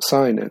smart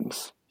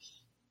signings.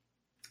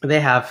 They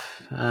have,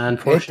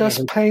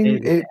 unfortunately.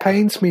 It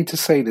pains me to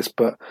say this,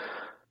 but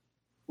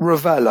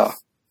Ravella,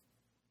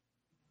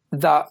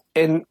 that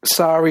in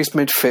Sarri's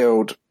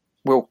midfield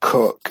will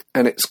cook,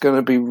 and it's going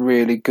to be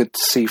really good to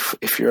see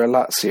if you're a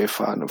Lazio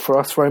fan. And for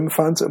us Roma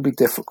fans, it'll be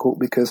difficult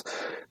because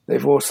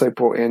they've also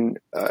brought in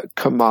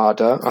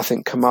Kamada. I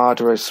think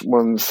Kamada is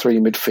one of the three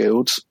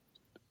midfields,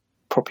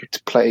 probably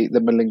to play the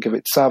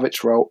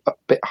Milinkovic-Savic role a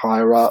bit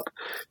higher up.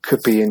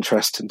 Could be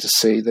interesting to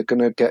see. They're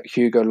going to get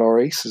Hugo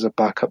Lloris as a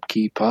backup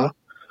keeper.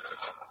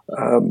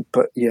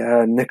 But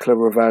yeah, Nicola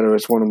Ravella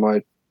is one of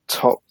my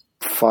top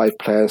 5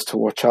 players to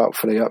watch out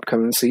for the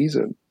upcoming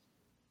season.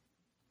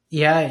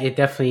 Yeah, it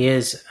definitely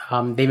is.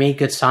 They made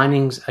good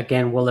signings.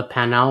 Again, will it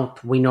pan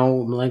out? We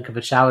know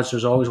Milinkovic-Savic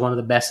was always one of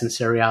the best in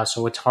Serie A,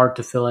 so it's hard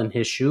to fill in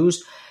his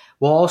shoes.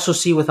 We'll also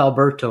see with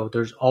Alberto.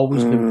 There's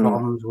always been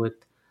problems with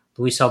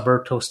Luis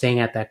Alberto staying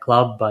at that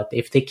club, but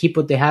if they keep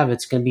what they have,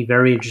 it's going to be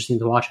very interesting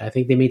to watch. I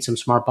think they made some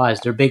smart buys.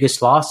 Their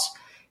biggest loss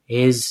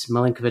is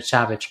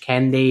Milinkovic-Savic.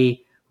 Can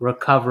they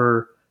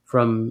recover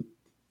from,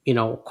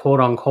 quote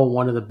unquote,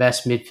 one of the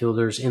best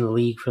midfielders in the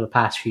league for the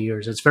past few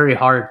years? It's very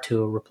hard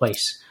to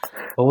replace,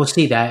 but we'll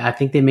see. That I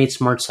think they made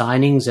smart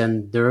signings,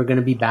 and they're going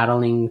to be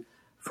battling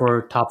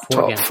for top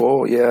 4 again. Top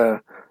 4, yeah.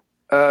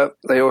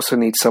 They also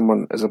need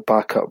someone as a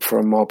backup for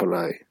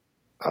Immobile.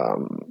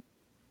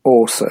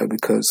 Also,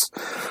 because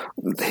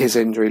his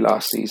injury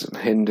last season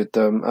hindered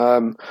them.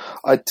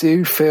 I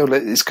do feel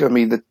that it's going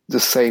to be the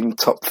same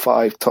top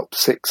 5, top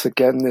 6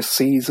 again this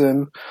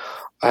season.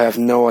 I have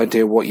no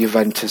idea what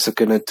Juventus are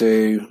going to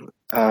do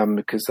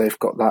because they've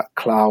got that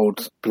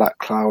black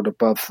cloud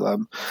above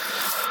them.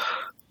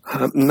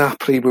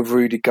 Napoli with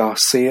Rudy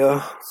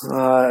Garcia.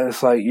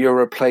 It's like you're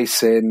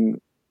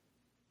replacing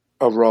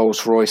a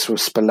Rolls Royce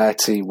with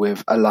Spalletti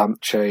with a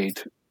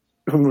lampshade.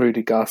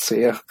 Rudy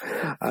Garcia.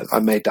 I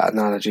made that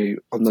analogy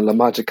on the La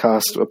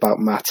Magicast about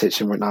Matic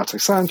and Renato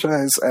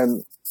Sanchez,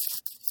 and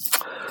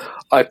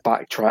I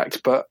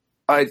backtracked. But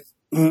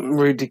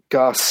Rudy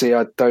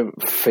Garcia,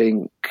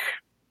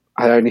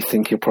 I only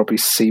think he'll probably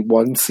see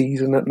one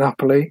season at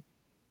Napoli.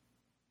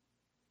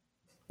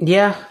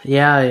 Yeah.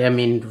 I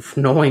mean,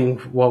 knowing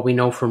what we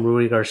know from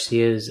Rudy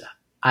Garcia is,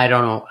 I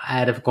don't know.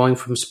 Out of going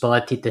from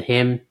Spalletti to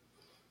him,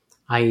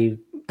 I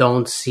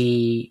don't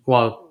see.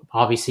 Well,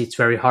 obviously, it's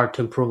very hard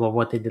to improve on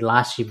what they did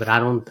last year, but I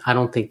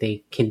don't think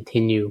they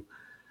continue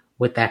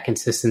with that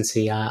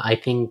consistency. I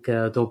think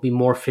they'll be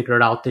more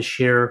figured out this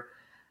year.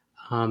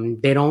 I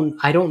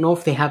don't know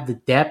if they have the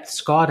depth,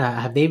 Scott.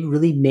 Have they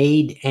really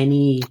made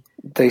any?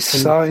 They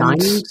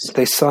signed. Is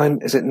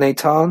it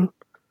Nathan?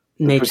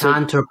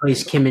 Nathan to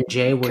replace Kim and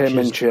Jay, which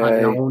is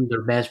unknown.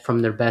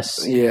 Their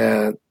best.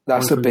 Yeah,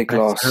 that's a big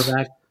loss.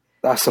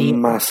 That's a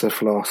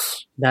massive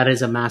loss. That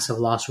is a massive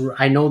loss.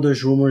 I know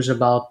there's rumors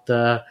about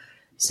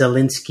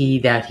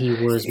Zelinski that he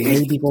was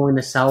maybe going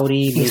to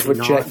Saudi. He's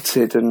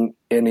rejected, and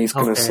he's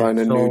going to sign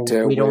a new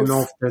deal. We don't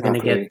know if they're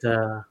going to get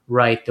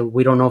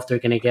We don't know if they're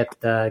going to get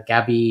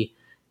Gabby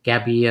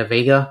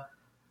Vega.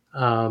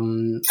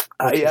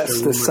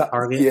 Yes,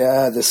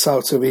 the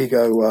Salto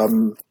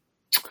Vigo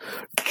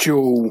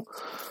duel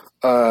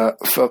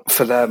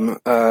for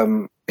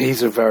them.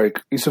 He's a very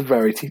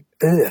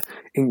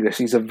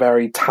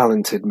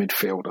talented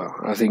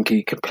midfielder. I think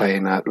he could play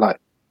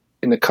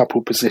in a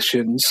couple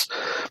positions,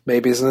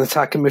 maybe as an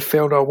attacking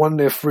midfielder. I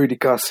wonder if Rudy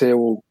Garcia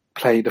will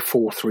play the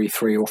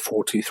 4-3-3 or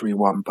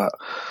 4-2-3-1, but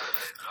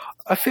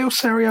I feel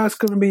Serie A is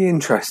going to be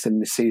interesting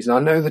this season. I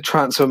know the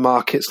transfer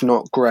market's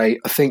not great.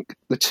 I think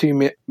the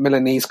 2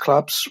 Milanese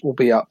clubs will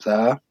be up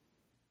there.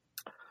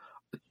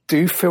 I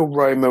do feel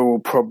Roma will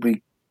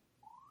probably,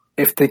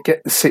 if they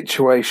get the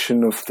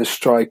situation of the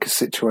striker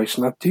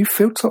situation, I do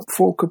feel top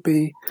 4 could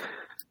be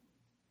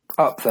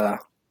up there.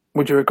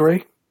 Would you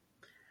agree?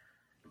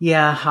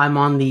 Yeah, I'm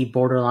on the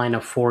borderline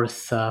of fourth,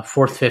 fifth.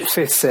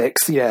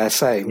 6th, yeah,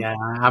 same. Yeah,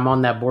 I'm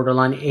on that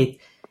borderline.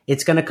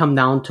 It's going to come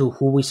down to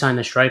who we sign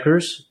as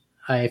strikers,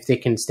 if they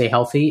can stay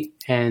healthy,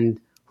 and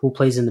who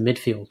plays in the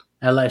midfield.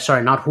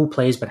 Sorry, not who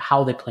plays, but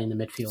how they play in the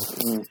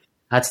midfield.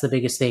 That's the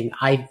biggest thing.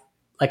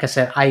 like I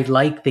said, I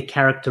like the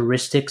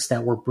characteristics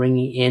that we're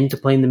bringing in to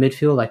play in the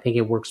midfield. I think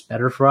it works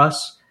better for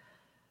us.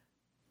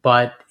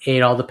 But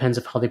it all depends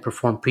on how they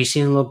perform.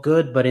 Preseason looked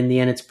good, but in the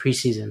end, it's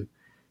preseason.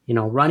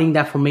 Running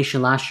that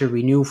formation last year,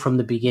 we knew from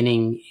the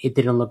beginning it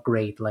didn't look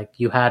great. Like,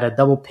 you had a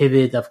double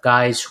pivot of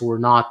guys who were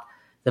not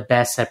the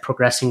best at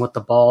progressing with the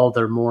ball.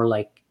 They're more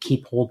like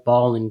keep hold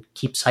ball and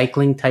keep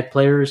cycling type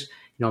players.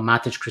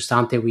 Matic,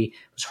 Cristante, it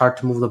was hard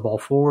to move the ball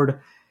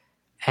forward.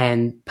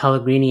 And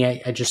Pellegrini,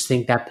 I just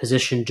think that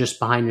position just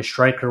behind the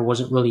striker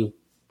wasn't really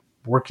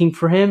working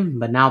for him.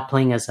 But now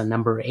playing as a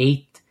number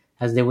 8,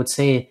 as they would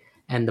say,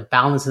 and the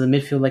balance of the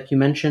midfield, like you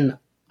mentioned,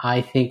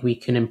 I think we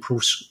can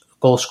improve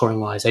goal scoring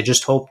wise. I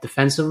just hope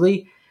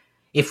defensively,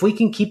 if we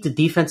can keep the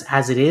defense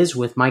as it is,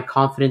 with my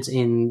confidence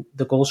in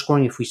the goal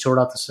scoring, if we sort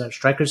out the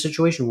striker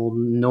situation, we'll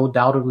no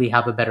doubtedly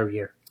have a better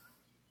year.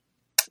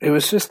 It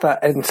was just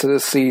that end to the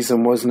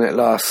season, wasn't it,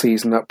 last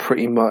season, that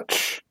pretty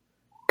much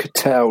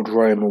curtailed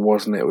Roma,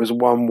 wasn't it? It was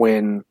one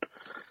win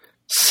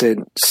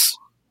since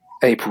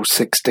April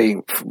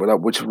 16th,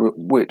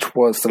 which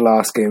was the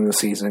last game of the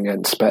season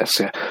against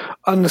Spezia.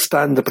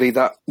 Understandably,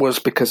 that was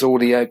because all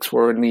the eggs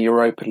were in the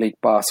Europa League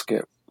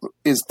basket.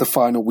 Is the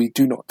final we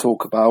do not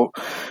talk about,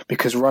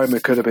 because Roma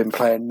could have been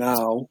playing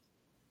now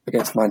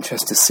against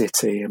Manchester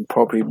City and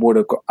probably would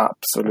have got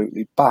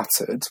absolutely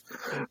battered.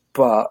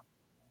 But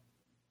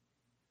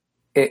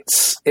it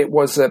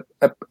was a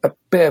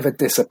bit of a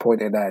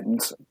disappointing end,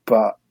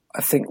 but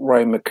I think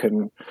Roma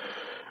can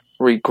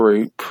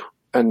regroup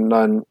and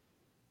then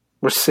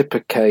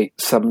reciprocate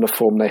some of the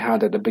form they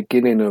had at the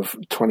beginning of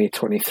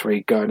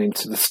 2023 going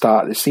into the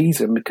start of the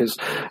season, because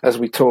as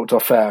we talked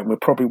off air, and we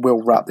probably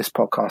will wrap this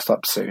podcast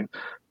up soon,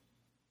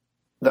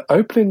 the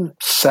opening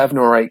 7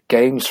 or 8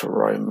 games for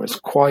Rome was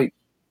quite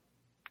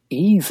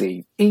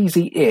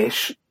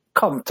easy-ish,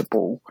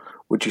 comfortable,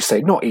 would you say?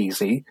 Not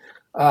easy.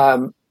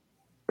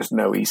 There's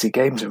no easy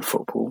games in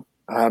football,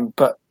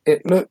 but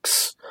it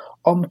looks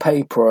on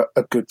paper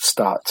a good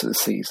start to the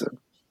season.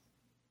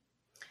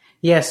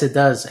 Yes, it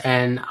does.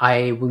 And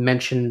we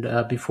mentioned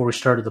before we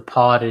started the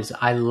pod is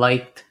I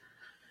liked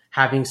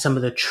having some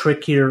of the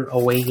trickier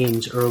away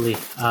games early.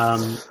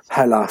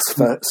 Hellas,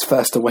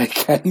 first away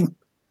game.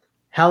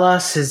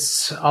 Hellas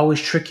is always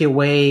tricky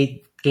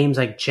away. Games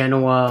like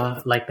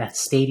Genoa, like that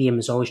stadium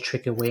is always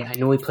tricky away. I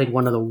know we played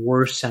one of the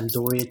worst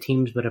Sampdoria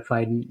teams, but if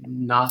I'm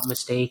not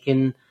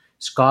mistaken,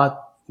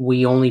 Scott,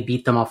 we only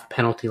beat them off a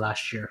penalty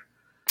last year.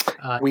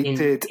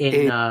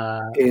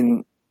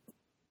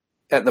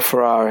 At the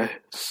Ferrari,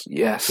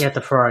 yes. Yeah, at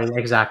the Ferrari,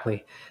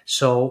 exactly.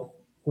 So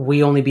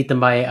we only beat them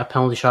by a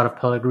penalty shot of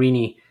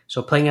Pellegrini.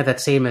 So playing at that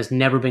stadium has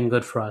never been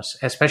good for us,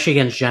 especially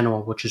against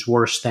Genoa, which is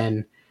worse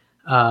than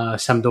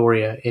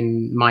Sampdoria,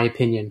 in my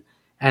opinion.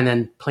 And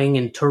then playing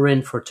in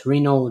Turin for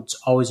Torino, it's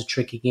always a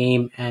tricky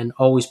game. And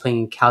always playing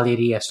in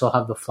Cagliari, I still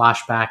have the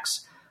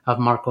flashbacks of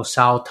Marco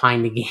Sau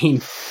tying the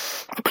game.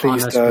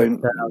 Please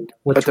don't.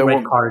 With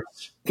red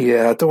cards.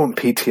 Yeah, I don't want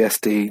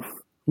PTSD.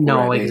 No,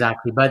 already.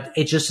 Exactly. But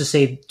it's just to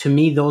say, to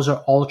me, those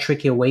are all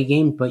tricky away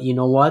games. But you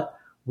know what?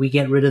 We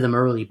get rid of them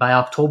early. By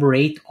October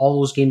 8th, all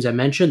those games I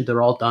mentioned,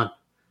 they're all done.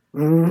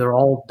 They're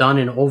all done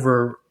and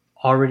over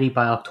already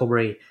by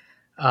October 8th.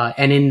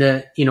 And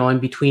in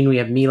between, we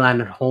have Milan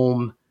at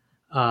home,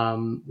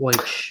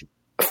 which...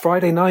 A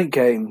Friday night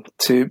game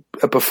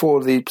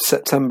before the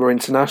September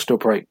international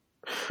break.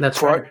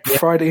 That's right. Yeah.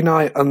 Friday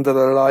night under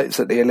the lights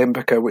at the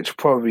Olimpico, which will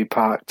probably be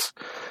packed.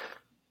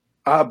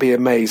 That'd be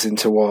amazing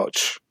to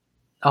watch.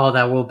 Oh,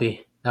 that will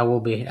be.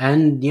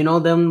 And,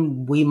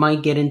 then we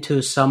might get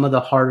into some of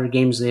the harder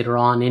games later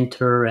on,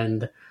 Inter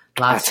and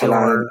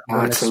Lazio.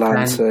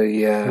 Atalanta,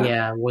 yeah.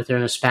 Yeah,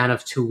 within a span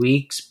of 2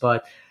 weeks.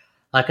 But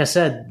like I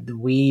said,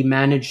 we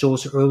managed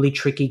those early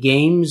tricky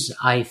games.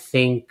 I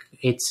think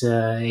it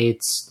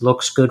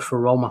looks good for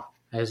Roma.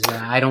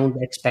 I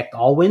don't expect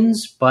all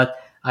wins, but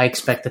I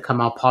expect to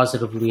come out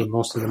positively in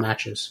most of the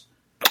matches.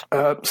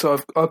 So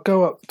I'll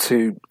go up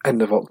to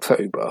end of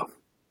October.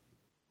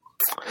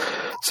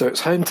 So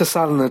it's home to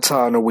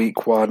Salernitana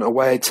week 1,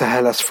 away to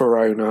Hellas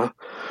Verona,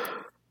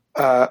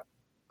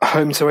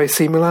 home to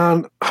AC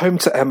Milan, home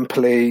to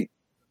Empoli,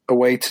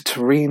 away to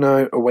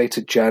Torino, away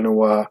to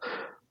Genoa,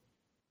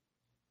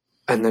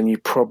 and then you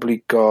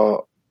probably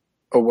got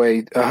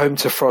home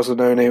to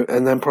Frosinone,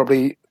 and then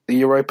probably the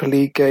Europa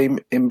League game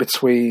in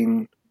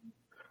between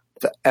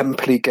the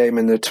Empoli game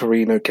and the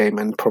Torino game,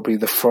 and probably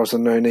the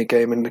Frosinone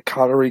game and the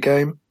Cagliari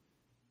game.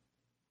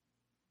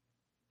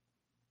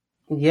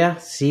 Yeah,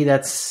 see,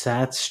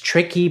 that's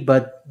tricky,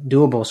 but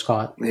doable,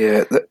 Scott.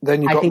 Yeah,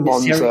 then you've got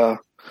Monza,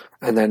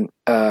 and then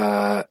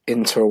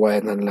Inter away,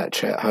 and then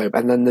Lecce at home,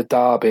 and then the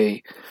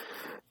derby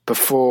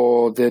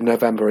before the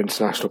November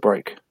international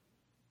break.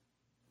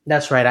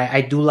 That's right. I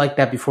do like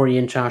that before the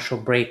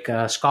international break.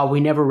 Scott, we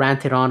never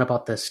ranted on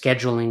about the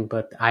scheduling,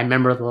 but I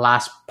remember the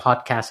last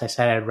podcast I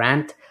said I'd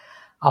rant.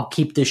 I'll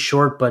keep this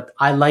short, but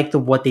I like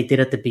what they did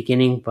at the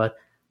beginning, but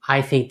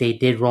I think they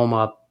did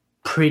Roma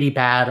pretty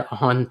bad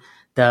on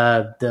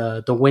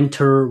the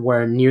winter,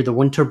 where near the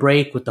winter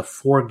break with the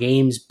 4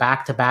 games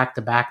back to back,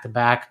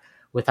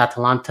 with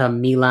Atalanta,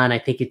 Milan. I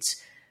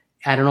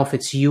don't know if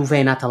it's Juve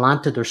and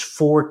Atalanta. There's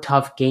 4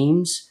 tough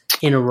games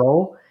in a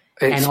row,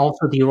 and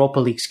also the Europa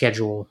League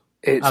schedule.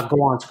 It's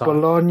go on, Scott.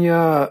 Bologna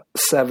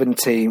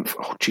 17th.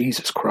 Oh,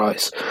 Jesus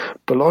Christ.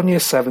 Bologna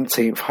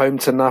 17th, home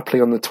to Napoli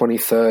on the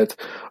 23rd,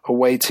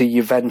 away to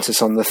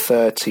Juventus on the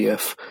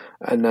 30th,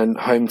 and then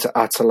home to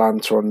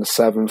Atalanta on the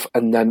 7th,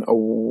 and then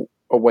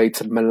away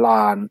to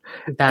Milan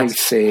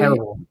AC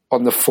terrible.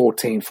 On the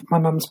 14th. My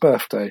mum's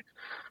birthday.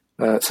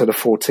 So the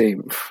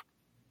 14th.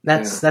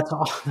 That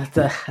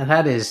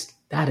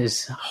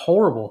is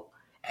horrible.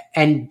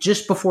 And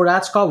just before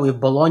that, Scott, we have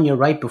Bologna.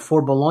 Right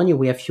before Bologna,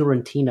 we have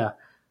Fiorentina.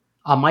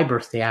 My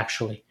birthday,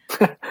 actually.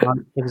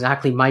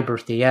 Exactly my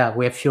birthday. Yeah,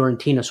 we have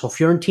Fiorentina. So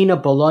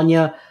Fiorentina,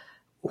 Bologna,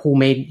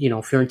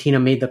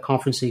 Fiorentina made the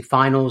Conference League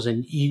finals,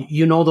 and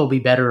they'll be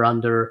better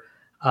under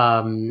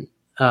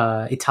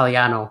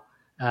Italiano.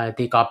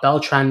 They got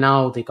Beltran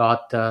now. They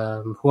got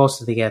who else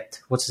did they get?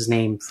 What's his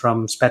name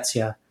from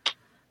Spezia?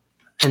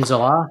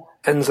 Enzola.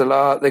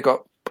 They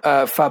got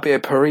Fabio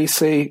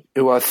Parisi,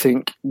 who I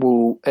think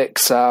will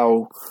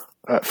excel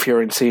at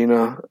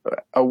Fiorentina.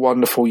 A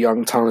wonderful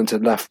young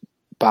talented left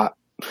back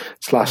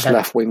 /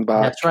 left wing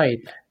back. That's right.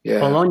 Yeah.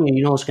 Bologna,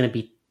 it's going to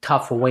be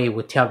tough away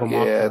with Thiago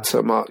Motta. Yeah,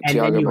 and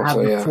then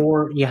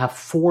you have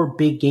 4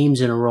 big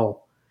games in a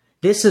row.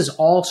 This is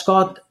all,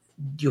 Scott.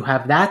 You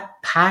have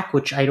that pack,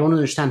 which I don't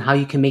understand how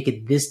you can make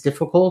it this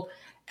difficult.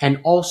 And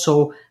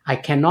also, I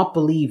cannot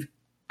believe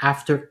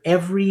after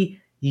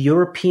every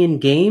European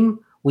game,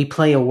 we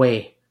play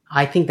away.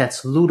 I think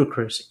that's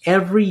ludicrous.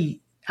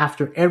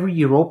 After every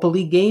Europa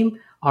League game,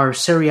 our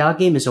Serie A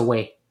game is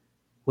away,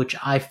 which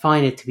I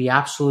find it to be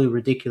absolutely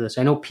ridiculous.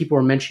 I know people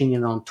are mentioning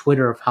it on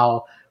Twitter of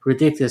how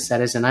ridiculous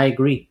that is, and I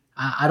agree.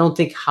 I don't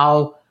think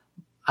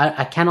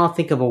I cannot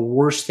think of a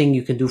worse thing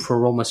you can do for a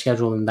Roma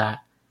schedule than that.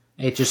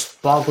 It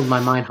just boggled my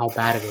mind how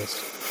bad it is.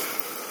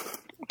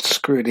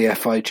 Screw the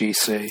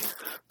FIGC.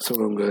 That's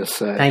all I'm going to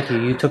say. Thank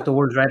you. You took the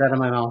words right out of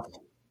my mouth.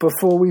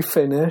 Before we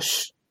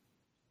finish,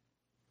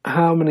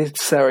 how many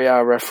Serie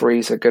A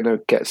referees are going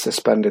to get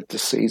suspended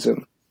this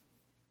season?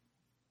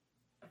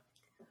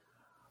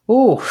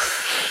 Oh,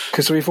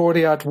 because we've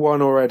already had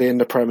one already in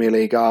the Premier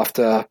League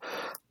after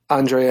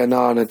Andrea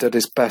Onana did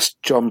his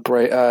best John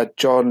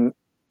Bradshaw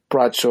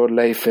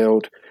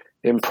Layfield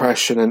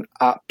impression and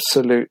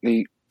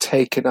absolutely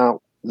taken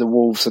out the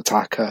Wolves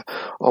attacker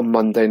on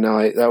Monday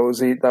night. That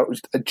was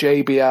a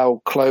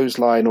JBL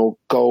clothesline or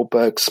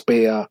Goldberg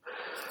spear.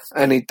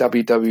 Any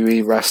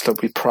WWE wrestler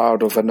would be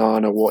proud of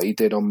Onana, what he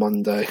did on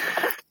Monday.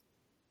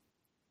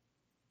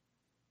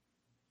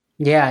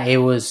 Yeah,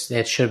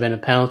 it should have been a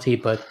penalty,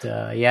 but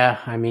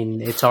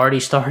it's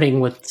already starting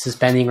with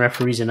suspending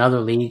referees in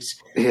other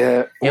leagues.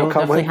 Yeah, it will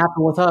definitely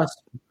happen with us,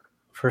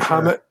 for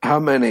sure. How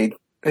many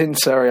in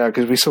Serie A?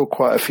 Because we saw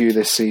quite a few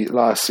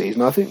last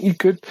season. I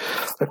think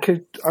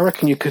I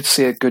reckon you could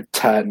see a good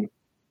 10.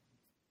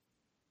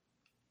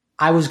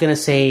 I was gonna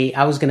say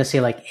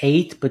like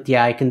 8, but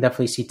yeah, I can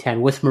definitely see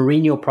 10. With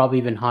Mourinho, probably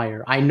even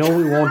higher. I know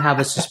we won't have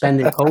a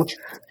suspended coach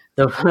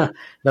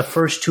the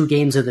first 2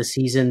 games of the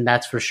season,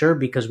 that's for sure,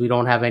 because we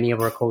don't have any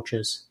of our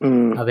coaches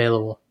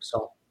available.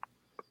 So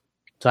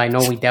I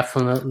know we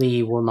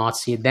definitely will not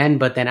see it then,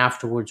 but then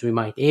afterwards we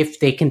might. If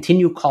they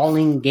continue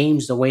calling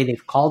games the way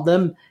they've called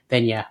them,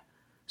 then yeah.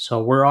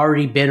 So we're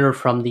already bitter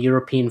from the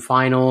European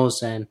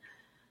finals and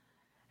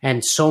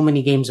so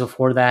many games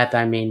before that.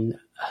 I mean,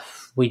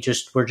 we're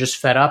just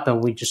fed up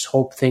and we just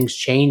hope things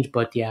change.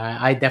 But yeah,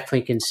 I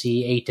definitely can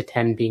see 8 to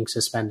 10 being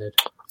suspended.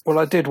 Well,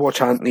 I did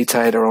watch Anthony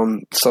Taylor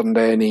on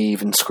Sunday, and he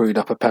even screwed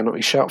up a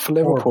penalty shot for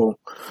Liverpool,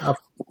 of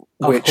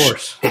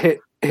course.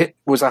 It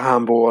was a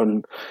handball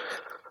on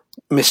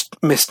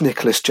Miss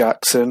Nicholas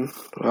Jackson.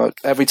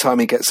 Every time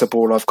he gets a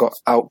ball, I've got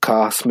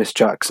Outcast Miss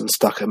Jackson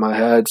stuck in my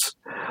head.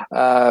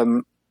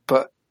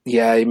 But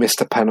yeah, he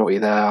missed a penalty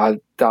there.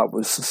 That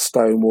was a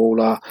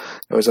stonewaller.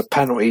 There was a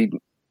penalty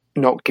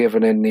not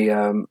given in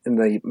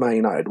the Man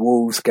United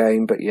Wolves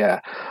game, but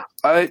yeah,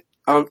 I'm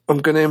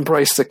going to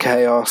embrace the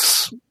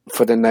chaos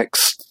for the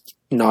next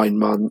 9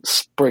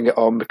 months. Bring it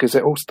on, because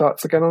it all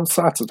starts again on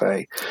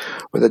Saturday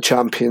with the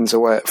champions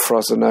away at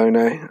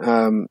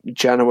Frosinone.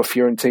 Genoa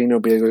Fiorentina will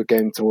be a good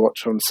game to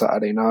watch on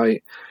Saturday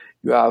night.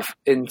 You have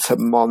Inter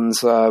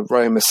Monza,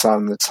 Roma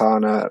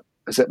Salernitana.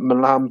 Is it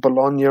Milan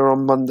Bologna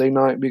on Monday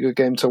night? Be a good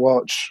game to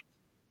watch.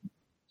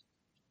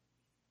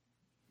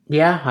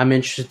 Yeah, I'm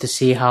interested to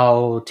see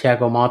how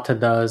Thiago Motta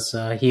does.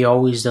 He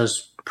always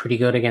does pretty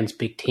good against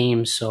big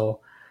teams,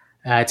 so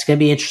it's going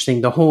to be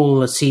interesting. The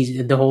whole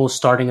season, the whole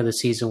starting of the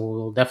season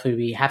will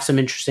definitely have some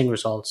interesting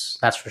results.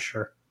 That's for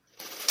sure.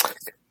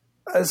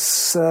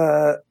 As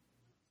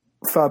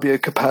Fabio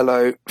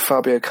Capello,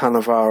 Fabio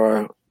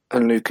Cannavaro,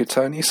 and Luca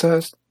Toni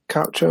says,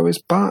 Calcio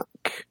is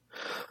back.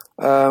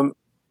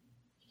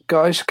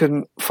 guys, you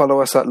can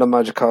follow us at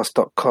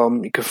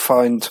lamagicast.com. You can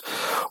find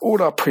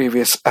all our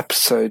previous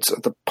episodes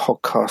of the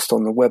podcast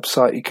on the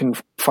website. You can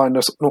find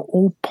us on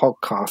all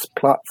podcast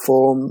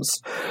platforms,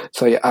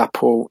 so your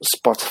Apple,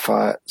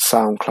 Spotify,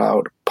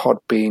 SoundCloud,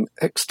 Podbean,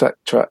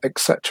 etc.,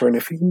 etc. And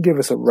if you can give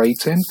us a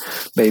rating,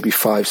 maybe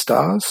 5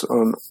 stars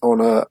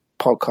on a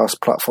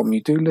podcast platform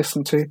you do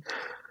listen to,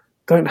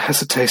 don't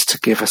hesitate to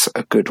give us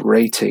a good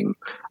rating.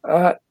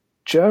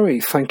 Joey,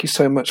 thank you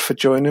so much for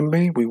joining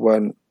me. We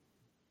went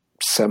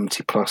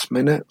 70 plus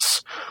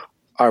minutes.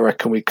 I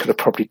reckon we could have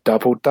probably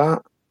doubled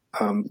that.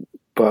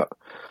 But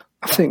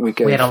I think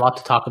we had a lot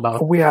to talk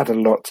about. We had a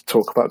lot to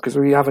talk about because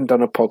we haven't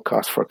done a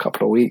podcast for a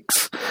couple of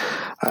weeks.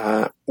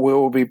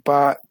 We'll be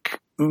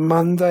back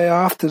Monday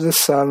after the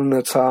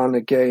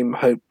Salernitana game,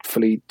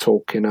 hopefully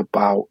talking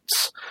about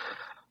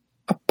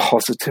a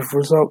positive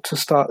result to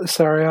start the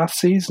Serie A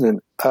season.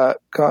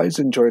 Guys,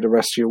 enjoy the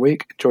rest of your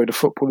week. Enjoy the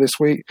football this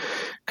week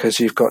because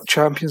you've got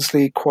Champions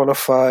League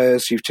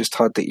qualifiers. You've just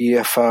had the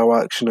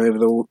EFL action over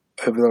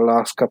the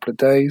last couple of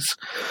days,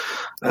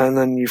 and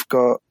then you've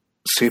got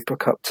Super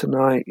Cup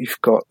tonight.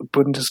 You've got the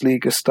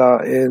Bundesliga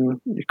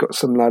starting. You've got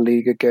some La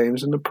Liga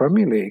games in the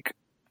Premier League.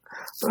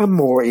 And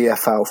more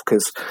EFL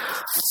because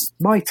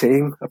my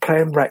team are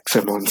playing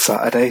Wrexham on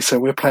Saturday, so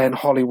we're playing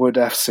Hollywood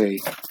FC.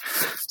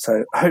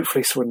 So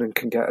hopefully Swindon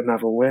can get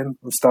another win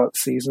and start the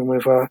season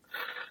with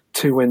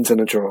 2 wins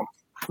and a draw.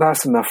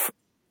 That's enough.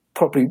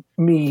 Probably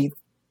me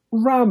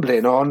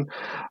rambling on.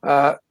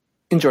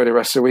 Enjoy the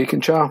rest of the week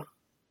and ciao.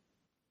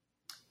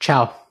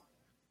 Ciao.